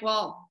being like,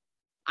 well,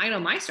 I know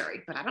my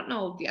story, but I don't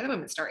know the other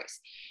women's stories.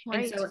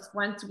 Right. And so it's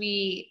once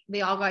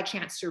they all got a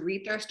chance to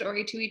read their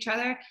story to each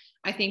other,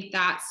 I think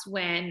that's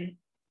when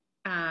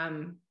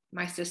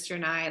my sister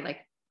and I, like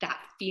that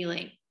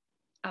feeling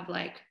of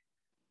like,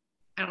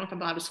 I don't know if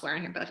I'm allowed to swear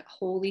in here, but like,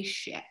 holy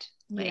shit.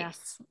 Like,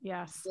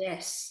 yes.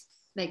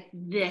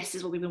 This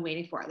is what we've been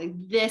waiting for. Like,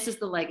 this is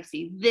the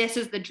legacy. This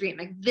is the dream.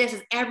 Like, this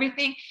is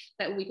everything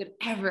that we could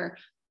ever,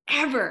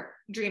 ever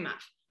dream of.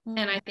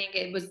 And I think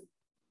it was,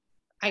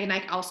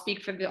 I'll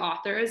speak for the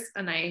authors,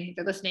 and if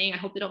they're listening, I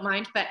hope they don't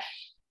mind, but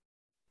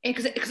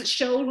because it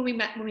showed when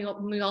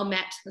we all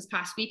met this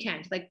past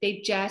weekend, like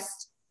they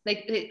just,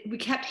 like we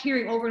kept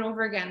hearing over and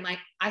over again, like,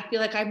 I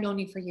feel like I've known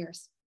you for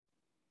years.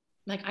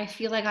 Like, I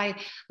feel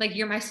like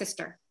you're my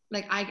sister.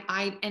 Like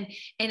and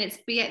it's,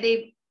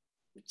 they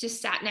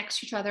just sat next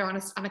to each other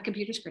on a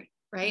computer screen.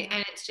 Right.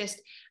 And it's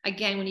just,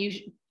 again, when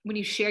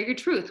you share your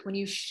truth, when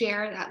you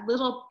share that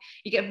little,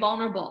 you get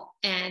vulnerable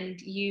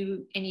and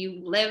you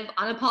live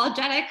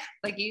unapologetic,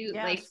 like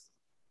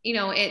you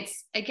know,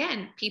 it's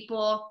again,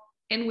 people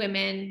and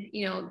women,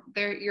 you know,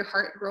 your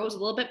heart grows a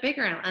little bit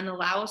bigger and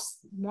allows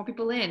more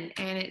people in.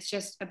 And it's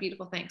just a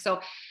beautiful thing. So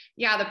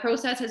yeah, the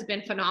process has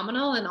been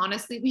phenomenal. And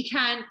honestly, we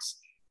can't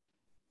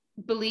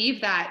believe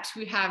that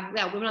we have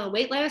women on the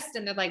wait list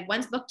and they're like,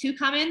 when's book 2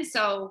 coming?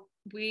 So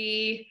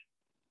we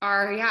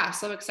are,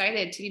 so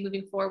excited to be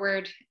moving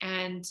forward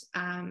and,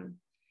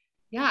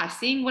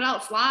 seeing what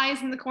else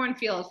lies in the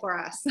cornfield for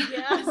us.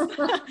 Yes.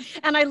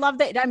 And I love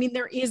that. I mean,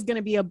 there is going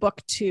to be a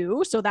book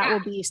 2. So that will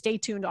be, stay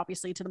tuned,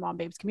 obviously, to the Mom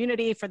Babes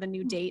community for the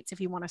new dates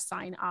if you want to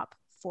sign up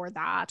for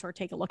that or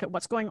take a look at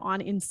what's going on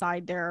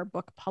inside their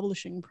book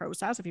publishing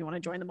process if you want to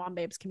join the Mom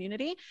Babes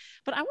community.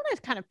 But I want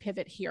to kind of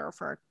pivot here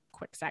for a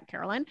quick sec,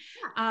 Carolyn.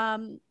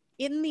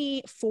 In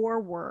the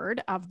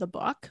foreword of the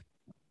book,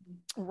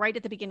 right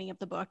at the beginning of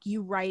the book,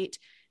 you write,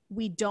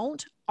 "We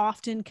don't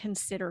often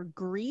consider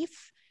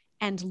grief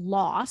and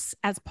loss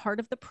as part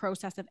of the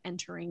process of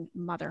entering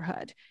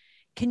motherhood."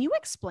 Can you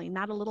explain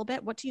that a little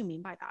bit? What do you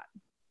mean by that?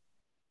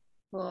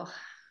 Well,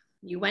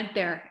 you went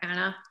there,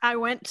 Anna. I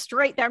went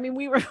straight there. I mean,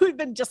 we've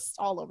been just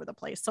all over the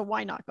place. So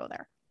why not go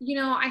there? You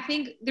know, I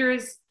think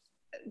there's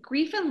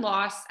grief and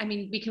loss. I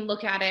mean, we can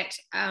look at it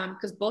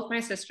because both my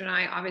sister and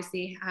I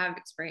obviously have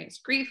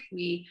experienced grief.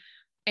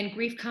 And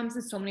grief comes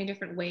in so many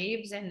different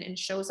waves and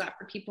shows up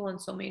for people in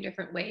so many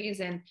different ways.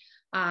 And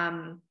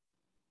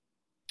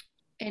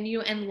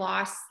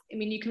loss, I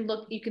mean, you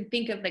can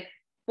think of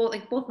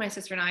both my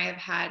sister and I have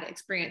had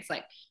experience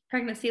like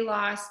pregnancy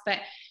loss, but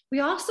we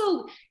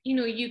also, you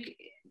know,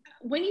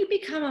 when you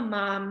become a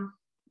mom,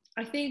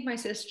 I think my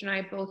sister and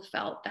I both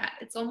felt that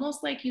it's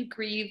almost like you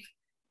grieve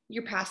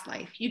your past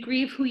life. You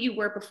grieve who you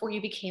were before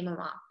you became a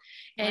mom.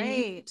 And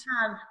you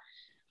have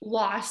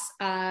loss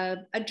of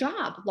a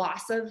job,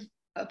 loss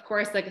of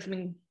course, like a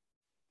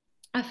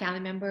family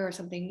member or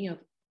something, you know,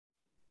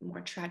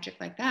 more tragic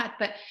like that.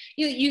 But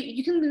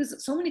you can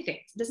lose so many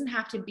things. It doesn't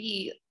have to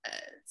be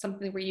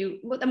something where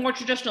a more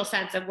traditional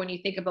sense of when you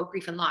think about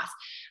grief and loss.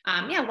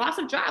 Loss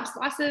of jobs,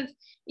 loss of,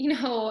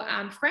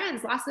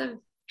 friends, loss of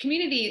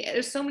community.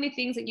 There's so many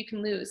things that you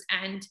can lose.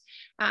 And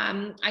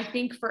I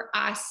think for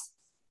us,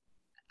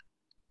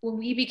 when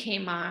we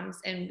became moms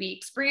and we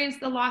experienced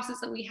the losses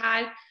that we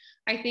had,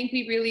 I think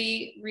we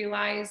really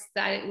realized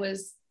that it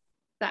was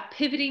that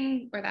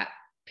pivoting or that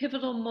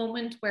pivotal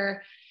moment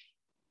where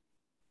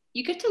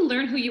you get to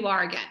learn who you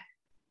are again.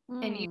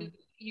 And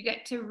you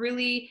get to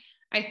really,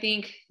 I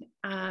think,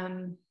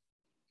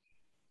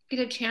 get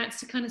a chance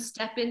to kind of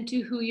step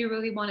into who you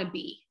really want to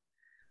be.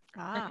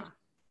 I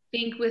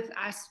think with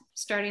us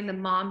starting the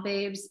Mom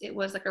Babes, it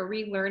was like a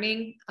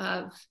relearning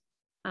of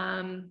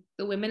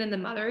the women and the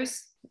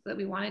mothers that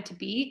we wanted to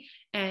be,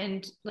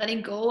 and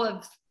letting go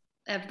of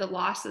the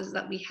losses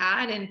that we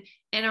had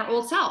and our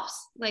old selves.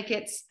 Like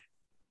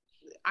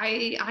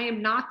I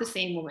am not the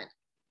same woman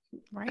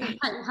I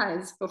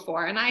was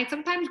before, and I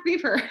sometimes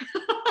grieve her.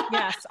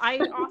 Yes, I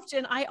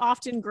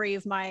often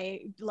grieve my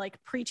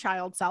like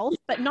pre-child self,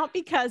 but not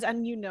because,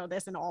 and you know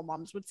this, and all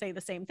moms would say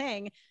the same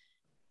thing,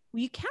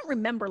 you can't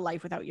remember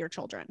life without your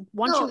children.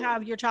 Once you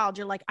have your child,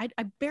 you're like, I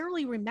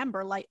barely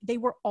remember, like they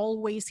were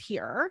always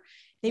here.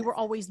 They were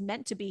always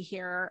meant to be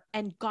here.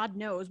 And God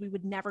knows we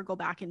would never go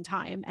back in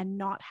time and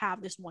not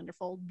have this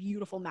wonderful,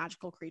 beautiful,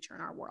 magical creature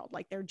in our world.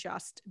 Like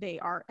they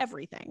are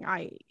everything.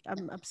 I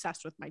am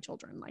obsessed with my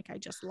children. Like I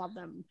just love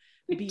them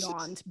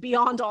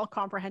beyond all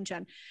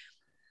comprehension.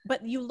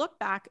 But you look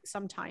back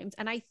sometimes,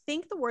 and I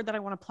think the word that I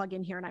want to plug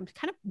in here, and I'm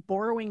kind of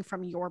borrowing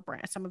from your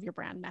brand, some of your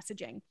brand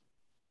messaging,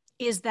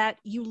 is that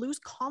you lose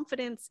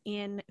confidence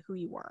in who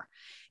you were.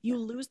 You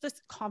lose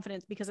this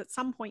confidence because at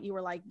some point you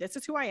were like, this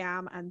is who I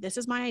am, and this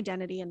is my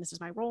identity, and this is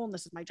my role, and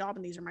this is my job,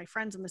 and these are my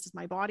friends, and this is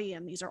my body,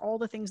 and these are all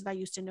the things that I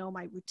used to know,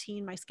 my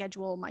routine, my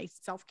schedule, my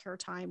self-care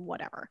time,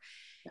 whatever.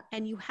 Yeah.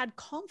 And you had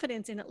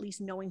confidence in at least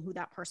knowing who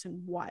that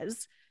person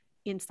was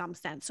in some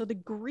sense. So the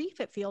grief,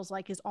 it feels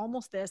like, is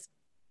almost this,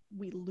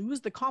 we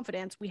lose the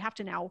confidence. We have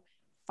to now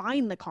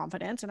find the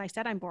confidence. And I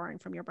said, I'm borrowing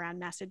from your brand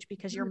message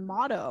because your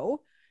motto,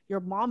 your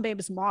Mom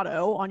Babes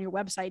motto on your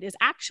website is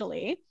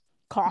actually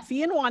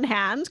coffee in one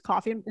hand,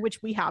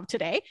 which we have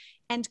today,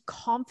 and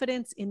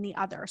confidence in the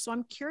other. So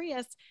I'm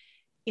curious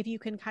if you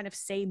can kind of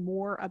say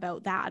more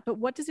about that. But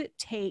what does it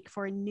take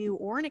for a new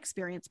or an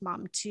experienced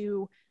mom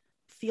to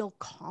feel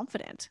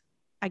confident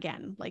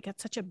again? Like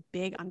it's such a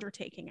big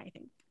undertaking, I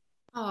think.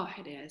 Oh,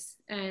 it is.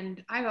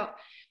 And I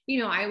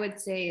would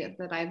say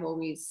that I've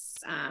always,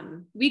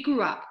 we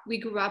grew up,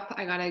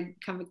 I got to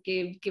come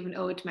give an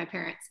ode to my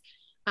parents.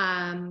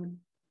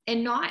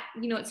 And not,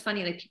 it's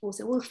funny, like people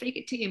say, well, fake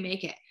it till you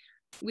make it.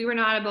 We were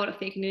not about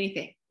faking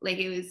anything. Like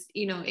it was,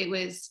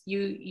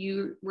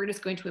 we're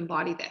just going to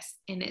embody this,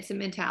 and it's a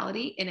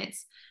mentality, and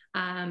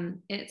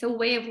it's a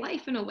way of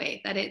life in a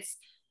way that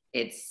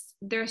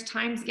there's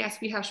times, yes,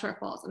 we have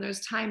shortfalls, and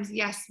there's times,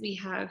 yes, we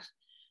have,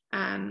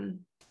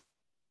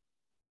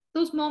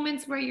 those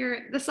moments where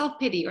you're the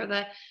self-pity or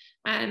the,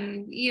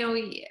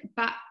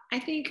 but I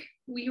think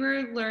we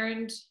were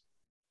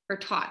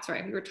taught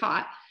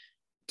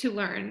to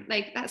learn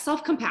like that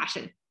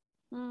self-compassion.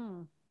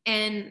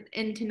 and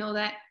to know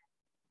that,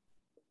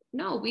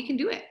 no, we can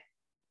do it.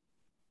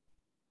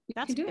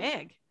 That's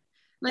big.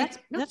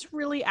 That's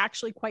really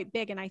actually quite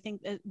big. And I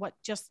think that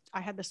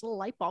I had this little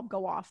light bulb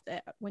go off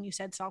that when you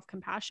said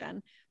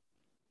self-compassion,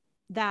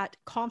 that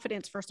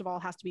confidence, first of all,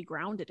 has to be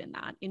grounded in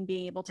that, in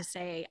being able to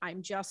say,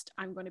 I'm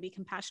going to be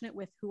compassionate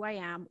with who I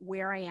am,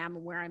 where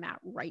I'm at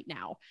right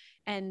now.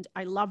 And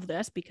I love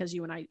this because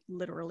you and I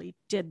literally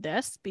did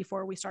this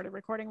before we started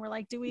recording. We're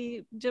like, do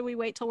we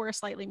wait till we're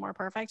slightly more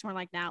perfect? And we're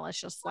like, nah,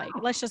 let's just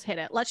hit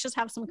it. Let's just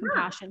have some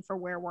compassion for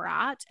where we're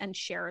at and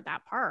share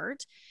that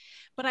part.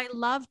 But I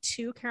love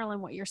too,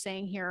 Carolyn, what you're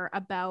saying here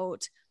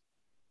about,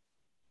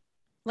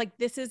 like,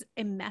 this is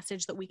a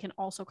message that we can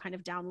also kind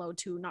of download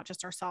to not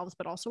just ourselves,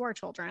 but also our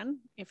children.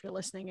 If you're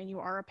listening and you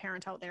are a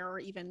parent out there, or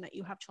even that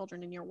you have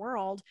children in your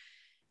world,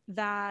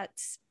 that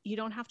you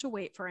don't have to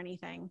wait for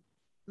anything.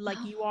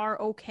 Like, you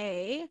are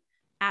okay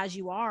as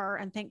you are.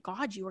 And thank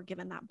God you were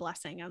given that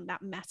blessing and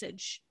that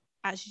message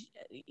as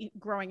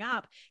growing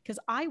up, because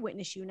I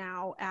witness you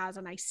now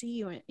and I see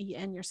you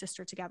and your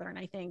sister together. And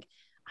I think,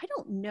 I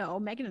don't know,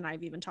 Megan and I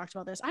have even talked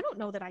about this. I don't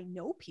know that I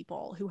know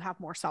people who have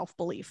more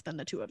self-belief than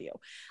the two of you,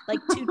 like,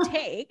 to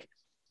take.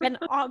 And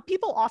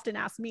people often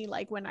ask me,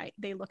 like, when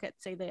they look at,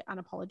 say, the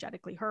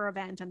Unapologetically Her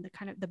event and the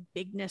kind of the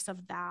bigness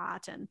of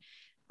that. And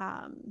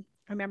I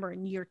remember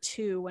in year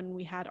 2, when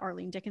we had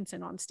Arlene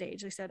Dickinson on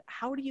stage, they said,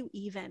 how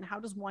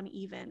does one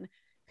even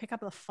pick up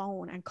the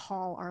phone and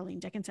call Arlene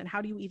Dickinson?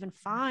 How do you even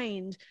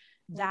find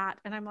that?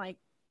 And I'm like,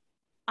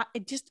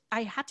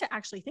 I had to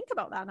actually think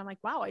about that. And I'm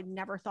like, wow, I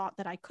never thought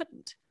that I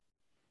couldn't.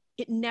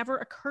 It never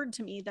occurred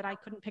to me that I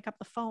couldn't pick up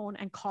the phone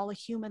and call a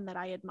human that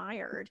I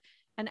admired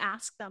and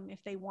ask them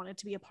if they wanted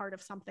to be a part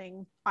of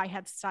something I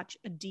had such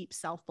a deep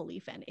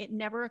self-belief in. It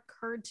never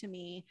occurred to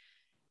me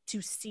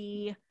to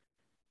see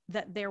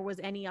that there was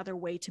any other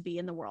way to be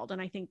in the world.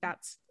 And I think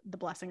that's the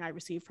blessing I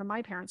received from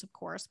my parents, of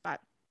course,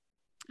 but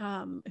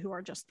who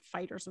are just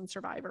fighters and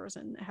survivors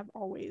and have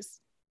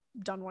always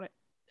done what it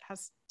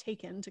has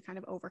taken to kind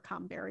of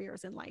overcome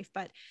barriers in life.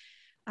 But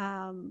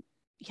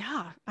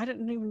yeah, I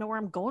don't even know where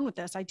I'm going with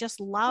this. I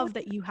just love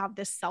that you have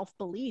this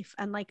self-belief.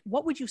 And like,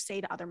 what would you say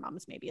to other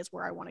moms, maybe, is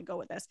where I want to go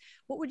with this.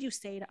 What would you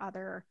say to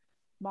other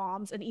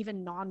moms and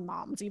even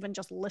non-moms, even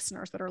just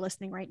listeners that are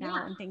listening right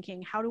now and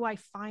thinking, how do I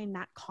find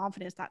that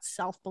confidence, that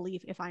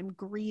self-belief, if I'm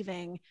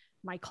grieving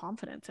my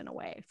confidence in a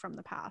way from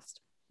the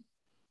past?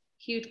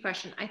 Huge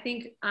question. I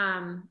think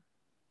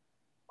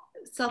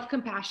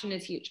self-compassion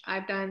is huge.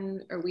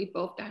 We've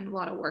both done a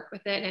lot of work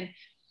with it.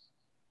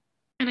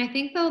 And I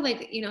think, though,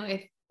 like,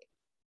 if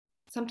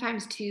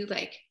sometimes too,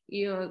 like,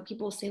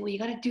 people say, well, you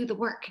got to do the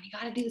work and you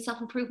got to do the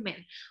self-improvement,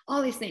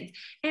 all these things.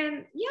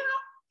 And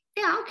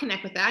I'll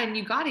connect with that, and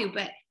you got to,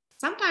 but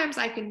sometimes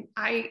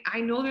I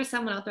know there's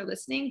someone out there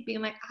listening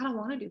being like, I don't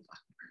want to do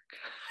fucking work.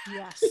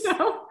 Yes.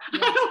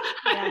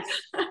 Yes.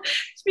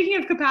 Speaking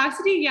of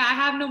capacity, I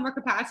have no more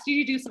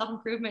capacity to do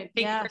self-improvement.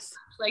 Thank you very much.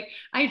 Like,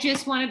 I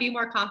just want to be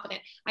more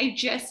confident. I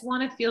just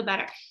want to feel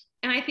better.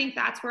 And I think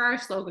that's where our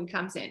slogan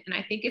comes in. And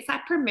I think it's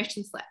that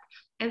permission slip.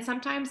 And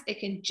sometimes it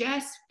can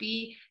just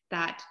be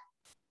that,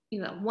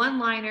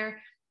 one-liner,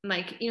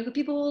 like,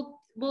 people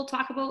will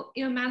talk about,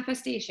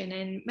 manifestation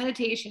and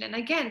meditation. And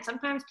again,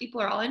 sometimes people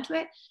are all into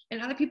it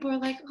and other people are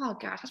like, oh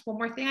gosh, that's one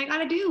more thing I got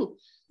to do.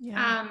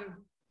 Yeah.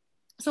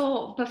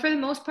 But for the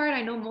most part,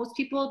 I know most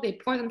people, they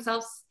pour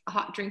themselves a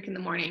hot drink in the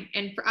morning.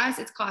 And for us,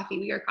 it's coffee.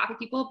 We are coffee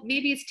people.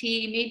 Maybe it's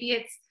tea, maybe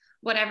it's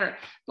whatever.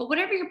 But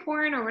whatever you're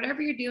pouring or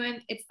whatever you're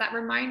doing, it's that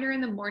reminder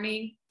in the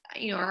morning,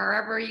 or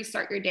however you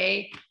start your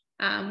day,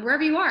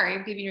 wherever you are,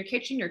 maybe in your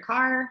kitchen, your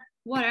car,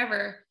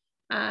 whatever.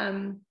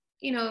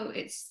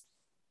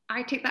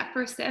 I take that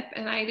first sip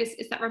and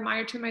it's that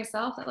reminder to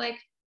myself that, like,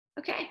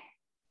 okay,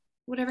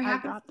 whatever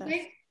happens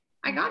today,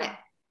 I got it.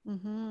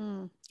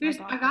 Mm-hmm.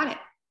 I got it.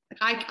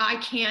 Like, I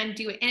can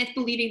do it. And it's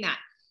believing that.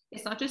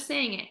 It's not just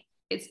saying it.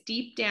 It's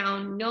deep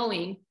down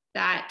knowing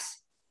that.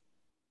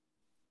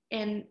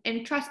 And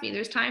trust me,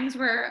 there's times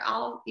where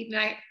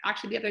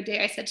the other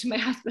day I said to my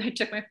husband, I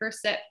took my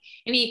first sip,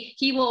 and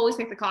he will always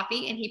make the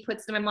coffee and he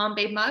puts it in my mom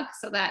babe mug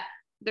so that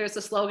there's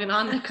a slogan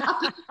on the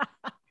cup.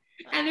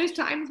 And there's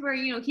times where,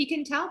 he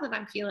can tell that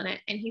I'm feeling it.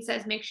 And he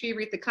says, make sure you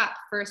read the cup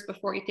first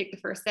before you take the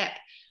first sip.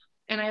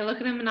 And I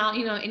look at him and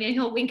and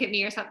he'll wink at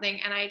me or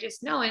something. And I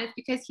just know, and it's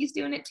because he's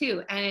doing it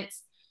too. And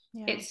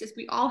it's just,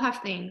 we all have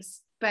things,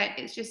 but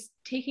it's just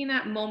taking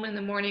that moment in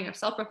the morning of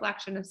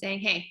self-reflection of saying,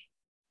 hey,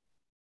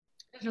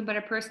 there's no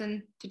better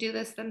person to do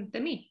this than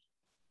me.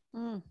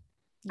 I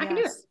can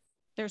do it.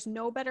 There's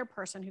no better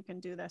person who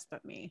can do this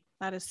but me.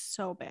 That is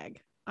so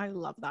big. I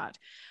love that.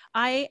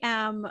 I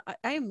am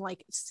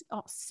like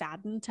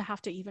saddened to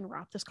have to even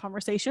wrap this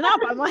conversation up.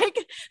 I'm like,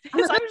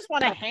 because I just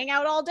want to hang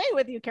out all day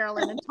with you,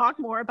 Carolyn, and talk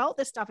more about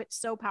this stuff. It's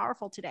so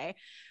powerful today.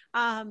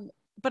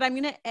 But I'm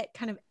going to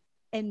kind of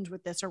end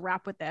with this or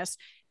wrap with this.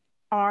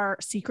 Our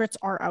Secrets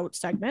Are Out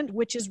segment,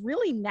 which is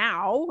really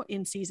now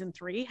in season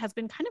 3, has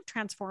been kind of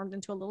transformed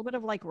into a little bit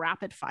of like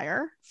rapid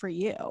fire for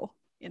you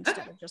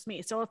instead of just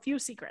me. So a few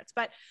secrets,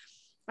 but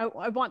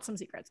I want some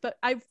secrets. But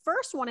I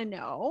first want to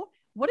know,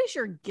 what is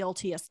your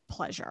guiltiest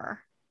pleasure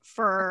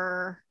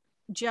for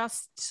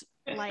just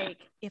like,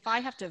 if I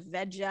have to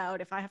veg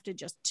out, if I have to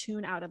just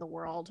tune out of the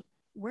world,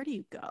 where do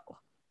you go?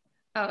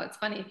 Oh, it's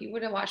funny. If you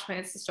would have watched my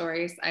Insta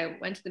stories, I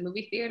went to the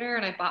movie theater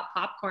and I bought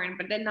popcorn,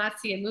 but did not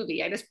see a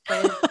movie. I just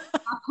played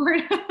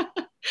popcorn.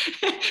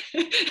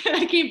 And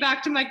I came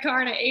back to my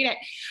car and I ate it.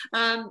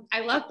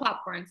 I love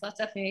popcorn, so that's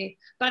definitely,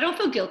 but I don't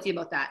feel guilty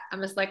about that.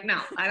 I'm just like, no,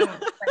 I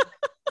don't.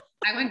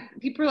 I went,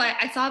 people were like,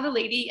 I saw the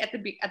lady at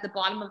the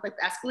bottom of like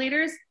the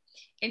escalators,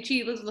 and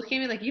she was looking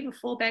at me like, you have a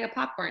full bag of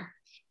popcorn.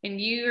 And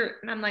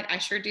I'm like, I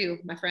sure do,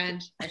 my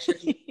friend. I sure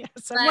do.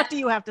 Yes. And what do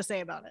you have to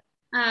say about it?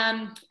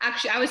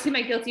 Actually, I would say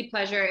my guilty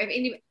pleasure. If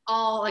any,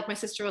 all like my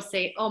sister will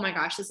say, oh my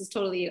gosh, this is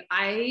totally you.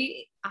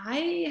 I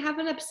have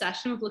an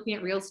obsession with looking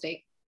at real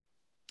estate.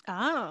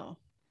 Oh,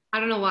 I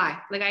don't know why.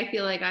 Like, I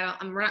feel like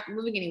I'm not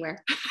moving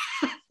anywhere.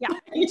 Yeah.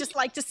 You just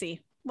like to see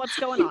what's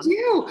going on. I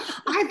do.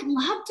 I'd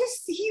love to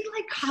see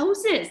like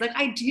houses. Like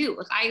I do.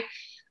 Like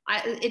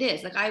it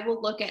is like, I will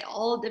look at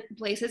all different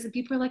places and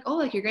people are like, oh,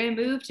 like you're going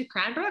to move to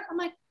Cranbrook. I'm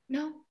like,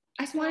 no,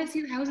 I just want to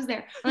see the houses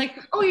there. Like,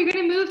 oh, you're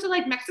going to move to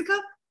like Mexico?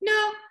 No,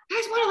 I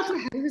just want to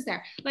look at the houses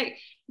there. Like,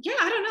 yeah,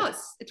 I don't know.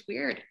 It's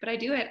weird, but I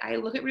do it. I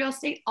look at real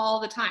estate all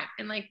the time.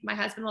 And like my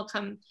husband will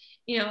come,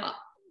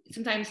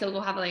 sometimes he'll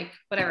go have like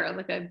whatever,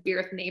 like a beer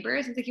with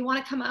neighbors. He's like, you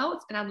want to come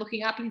out? And I'm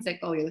looking up and he's like,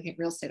 oh, you're looking at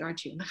real estate,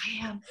 aren't you? I'm like,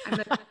 I am. I'm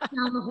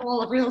down the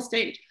hole of real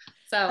estate.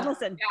 So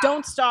listen,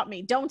 Don't stop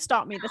me. Don't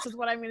stop me. This is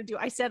what I'm going to do.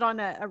 I said on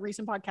a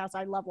recent podcast,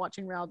 I love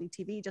watching reality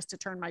TV just to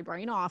turn my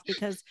brain off,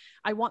 because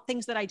I want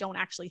things that I don't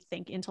actually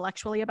think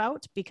intellectually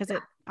about, because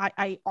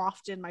I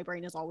often, my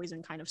brain is always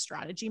in kind of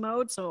strategy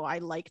mode. So I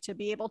like to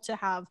be able to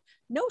have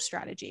no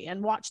strategy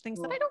and watch things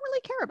that I don't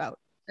really care about.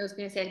 I was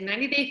going to say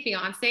 90 Day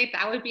Fiance.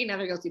 That would be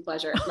another guilty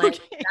pleasure. Like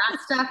that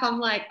stuff. I'm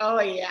like, oh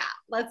yeah,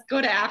 let's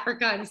go to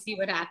Africa and see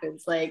what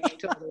happens. Like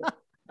totally.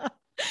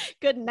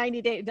 Good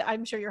 90 Day.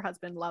 I'm sure your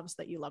husband loves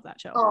that you love that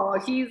show. Oh,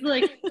 he's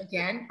like,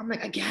 again. I'm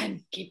like,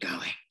 again, keep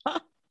going.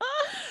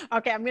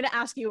 Okay. I'm going to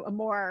ask you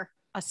a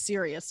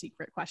serious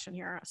secret question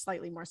here,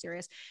 slightly more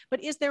serious,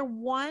 but is there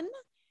one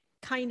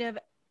kind of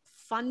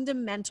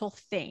fundamental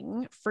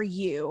thing for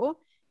you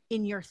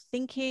in your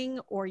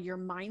thinking or your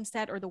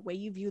mindset or the way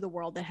you view the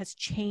world that has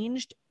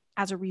changed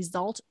as a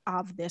result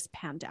of this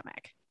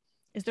pandemic?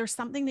 Is there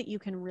something that you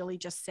can really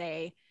just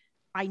say,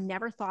 I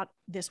never thought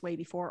this way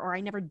before, or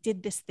I never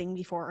did this thing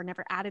before, or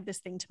never added this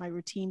thing to my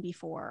routine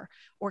before,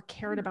 or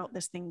cared about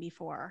this thing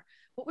before?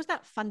 What was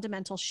that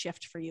fundamental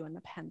shift for you in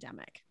the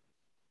pandemic?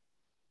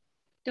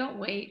 Don't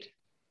wait.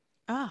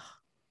 Oh,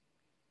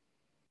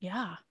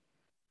 yeah.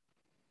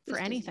 For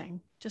anything.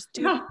 Just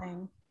do the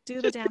thing.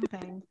 Do the damn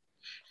thing.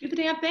 Do the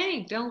damn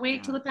thing. Don't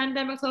wait till the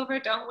pandemic's over.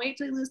 Don't wait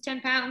till you lose 10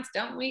 pounds.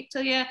 Don't wait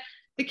till the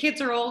kids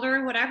are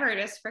older, whatever.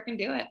 Just freaking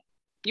do it.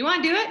 You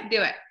want to do it?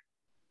 Do it.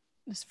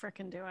 Just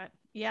freaking do it.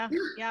 Yeah.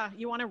 Yeah.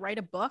 You want to write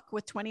a book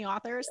with 20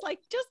 authors? Like,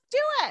 just do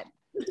it.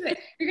 Do it.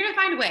 You're going to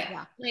find a way.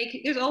 Yeah.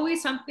 Like, there's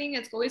always something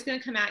that's always going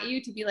to come at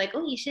you to be like,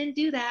 oh, you shouldn't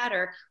do that.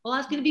 Or, well,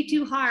 that's going to be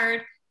too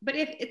hard. But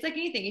if it's like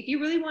anything, if you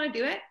really want to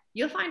do it,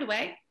 you'll find a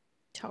way.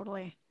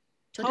 Totally.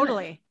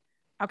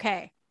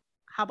 Okay.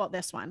 How about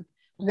this one?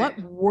 Okay.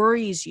 What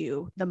worries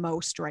you the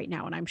most right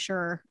now? And I'm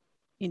sure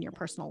in your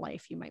personal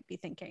life, you might be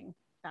thinking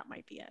that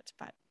might be it,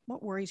 but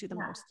what worries you the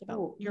most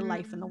about your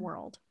life in the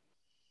world?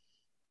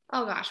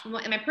 Oh gosh. In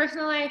my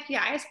personal life,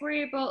 I just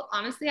worry about,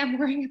 honestly, I'm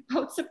worrying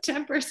about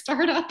September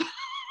startup.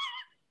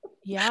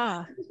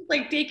 Yeah.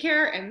 Like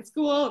daycare and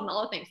school and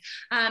all the things.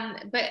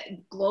 But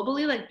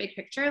globally, like big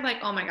picture, like,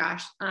 oh my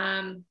gosh.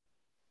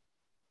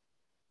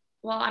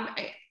 Well,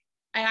 I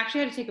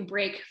actually had to take a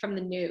break from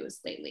the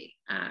news lately.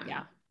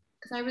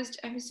 Because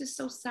I was just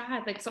so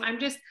sad. Like, so I'm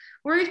just,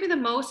 worries me the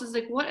most is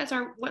like,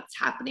 what's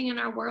happening in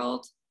our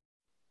world?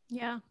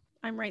 Yeah.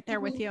 I'm right there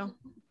with you.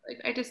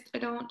 Like, I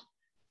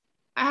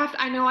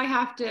know I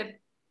have to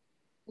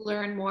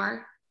learn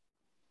more.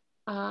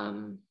 I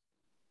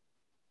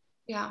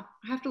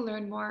have to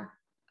learn more,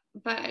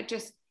 but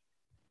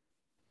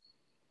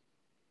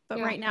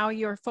right now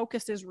your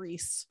focus is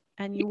Reese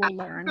and you will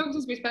learn. But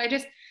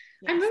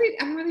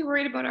I'm really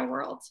worried about our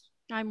world.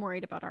 I'm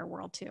worried about our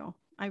world too.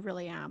 I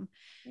really am.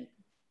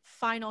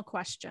 Final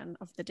question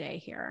of the day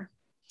here.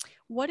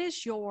 What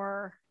is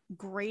your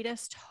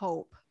greatest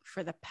hope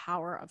for the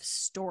power of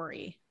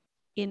story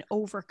in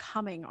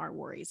overcoming our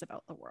worries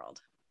about the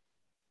world?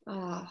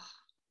 Oh,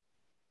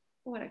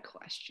 what a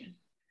question.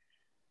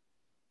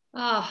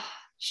 Oh,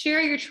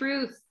 share your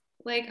truth.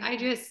 Like, I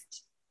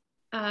just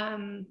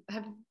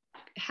have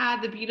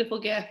had the beautiful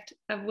gift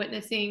of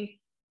witnessing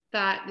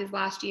that this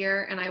last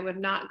year, and I would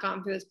have not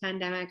gone through this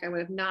pandemic. I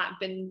would have not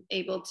been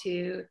able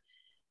to,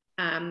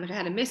 if I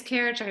had a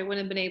miscarriage, I wouldn't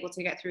have been able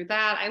to get through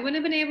that. I wouldn't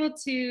have been able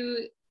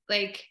to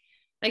like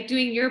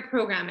doing your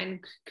program and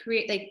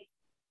create, like,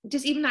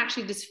 just even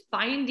actually just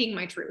finding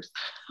my truth.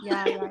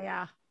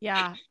 Yeah.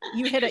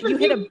 You hit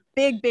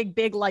a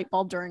big light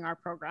bulb during our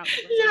program.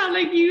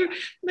 You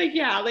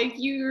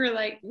were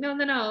like,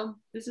 no,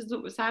 this is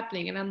what was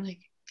happening. And I'm like,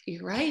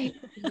 you're right.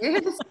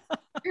 Yes.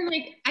 And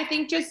like, I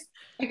think just,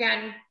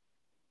 again,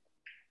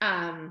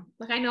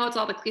 Like, I know it's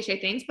all the cliche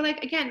things, but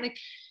like, again, like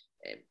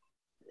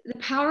the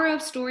power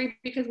of story,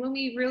 because when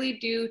we really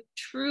do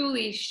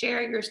truly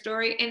share your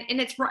story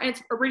and it's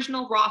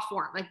original raw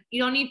form, like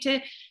you don't need to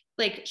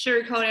like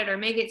sugarcoat it or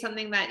make it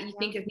something that you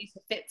think it needs to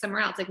fit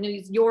somewhere else. Like, no,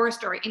 it's your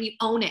story and you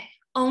own it,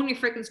 own your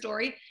freaking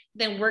story.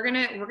 Then we're going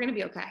to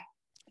be okay.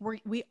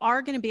 We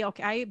are going to be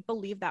okay. I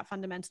believe that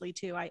fundamentally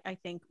too. I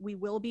think we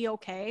will be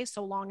okay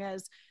so long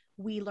as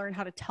we learn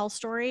how to tell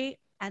story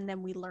and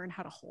then we learn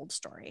how to hold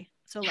story.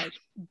 So like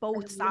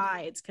both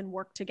sides can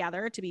work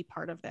together to be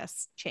part of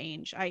this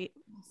change. I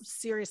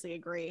seriously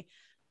agree.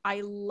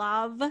 I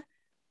love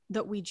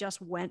that we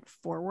just went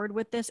forward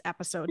with this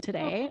episode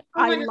today.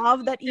 I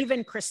love that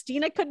even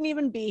Christina couldn't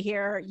even be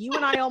here. You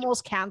and I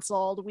almost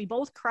canceled. We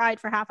both cried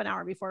for half an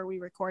hour before we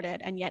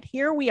recorded. And yet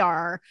here we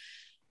are.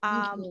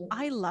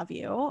 I love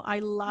you. I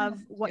love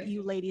what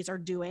you ladies are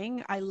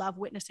doing. I love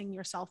witnessing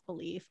your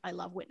self-belief. I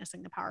love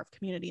witnessing the power of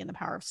community and the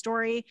power of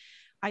story.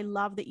 I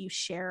love that you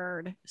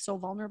shared so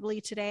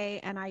vulnerably today.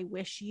 And I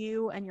wish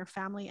you and your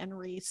family and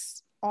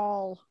Reese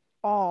all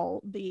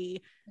the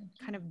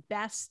kind of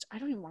best. I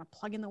don't even want to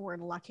plug in the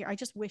word luck here. I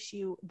just wish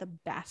you the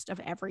best of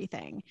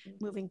everything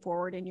moving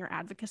forward in your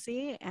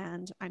advocacy.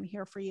 And I'm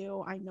here for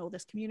you. I know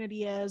this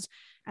community is,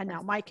 and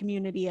now my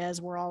community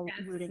is. We're all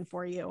rooting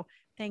for you.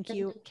 Thank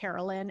you,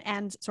 Carolyn,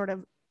 and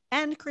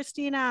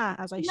Christina,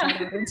 as I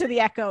shout out into the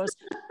echoes,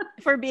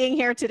 for being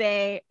here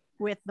today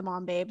with the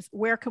Mom Babes.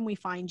 Where can we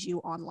find you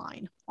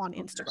online on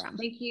Instagram?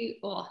 Thank you.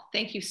 Oh,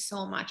 thank you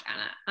so much,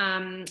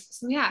 Anna.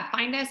 So yeah,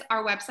 find us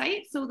our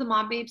website, so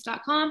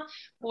themombabes.com,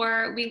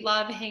 or we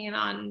love hanging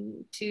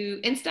on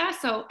to Insta,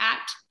 so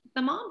at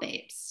the Mom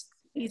Babes.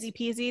 Easy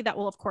peasy. That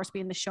will of course be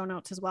in the show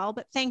notes as well.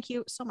 But thank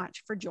you so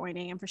much for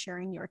joining and for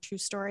sharing your true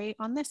story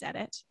on this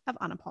edit of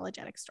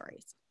Unapologetic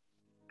Stories.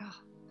 Oh,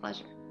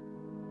 pleasure.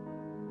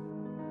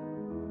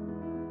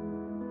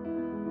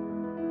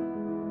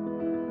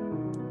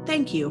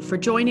 Thank you for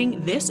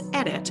joining this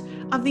edit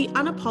of the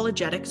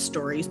Unapologetic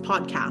Stories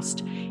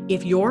podcast.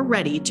 If you're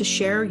ready to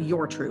share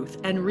your truth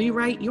and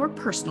rewrite your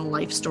personal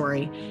life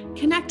story,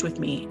 connect with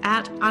me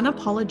at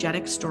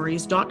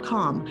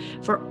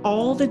unapologeticstories.com for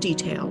all the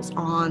details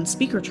on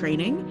speaker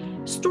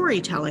training,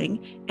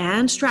 storytelling,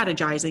 and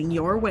strategizing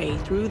your way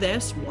through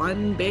this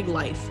one big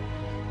life.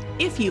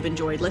 If you've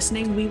enjoyed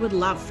listening, we would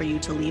love for you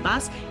to leave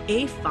us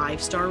a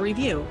 5-star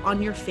review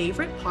on your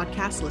favorite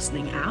podcast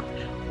listening app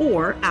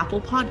or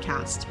Apple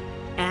Podcast.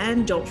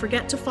 And don't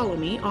forget to follow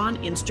me on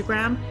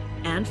Instagram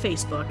and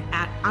Facebook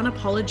at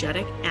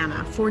Unapologetic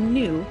Anna for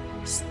new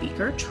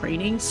speaker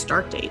training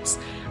start dates.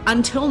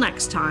 Until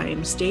next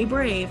time, stay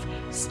brave,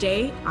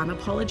 stay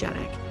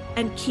unapologetic,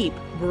 and keep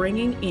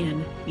bringing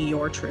in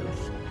your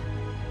truth.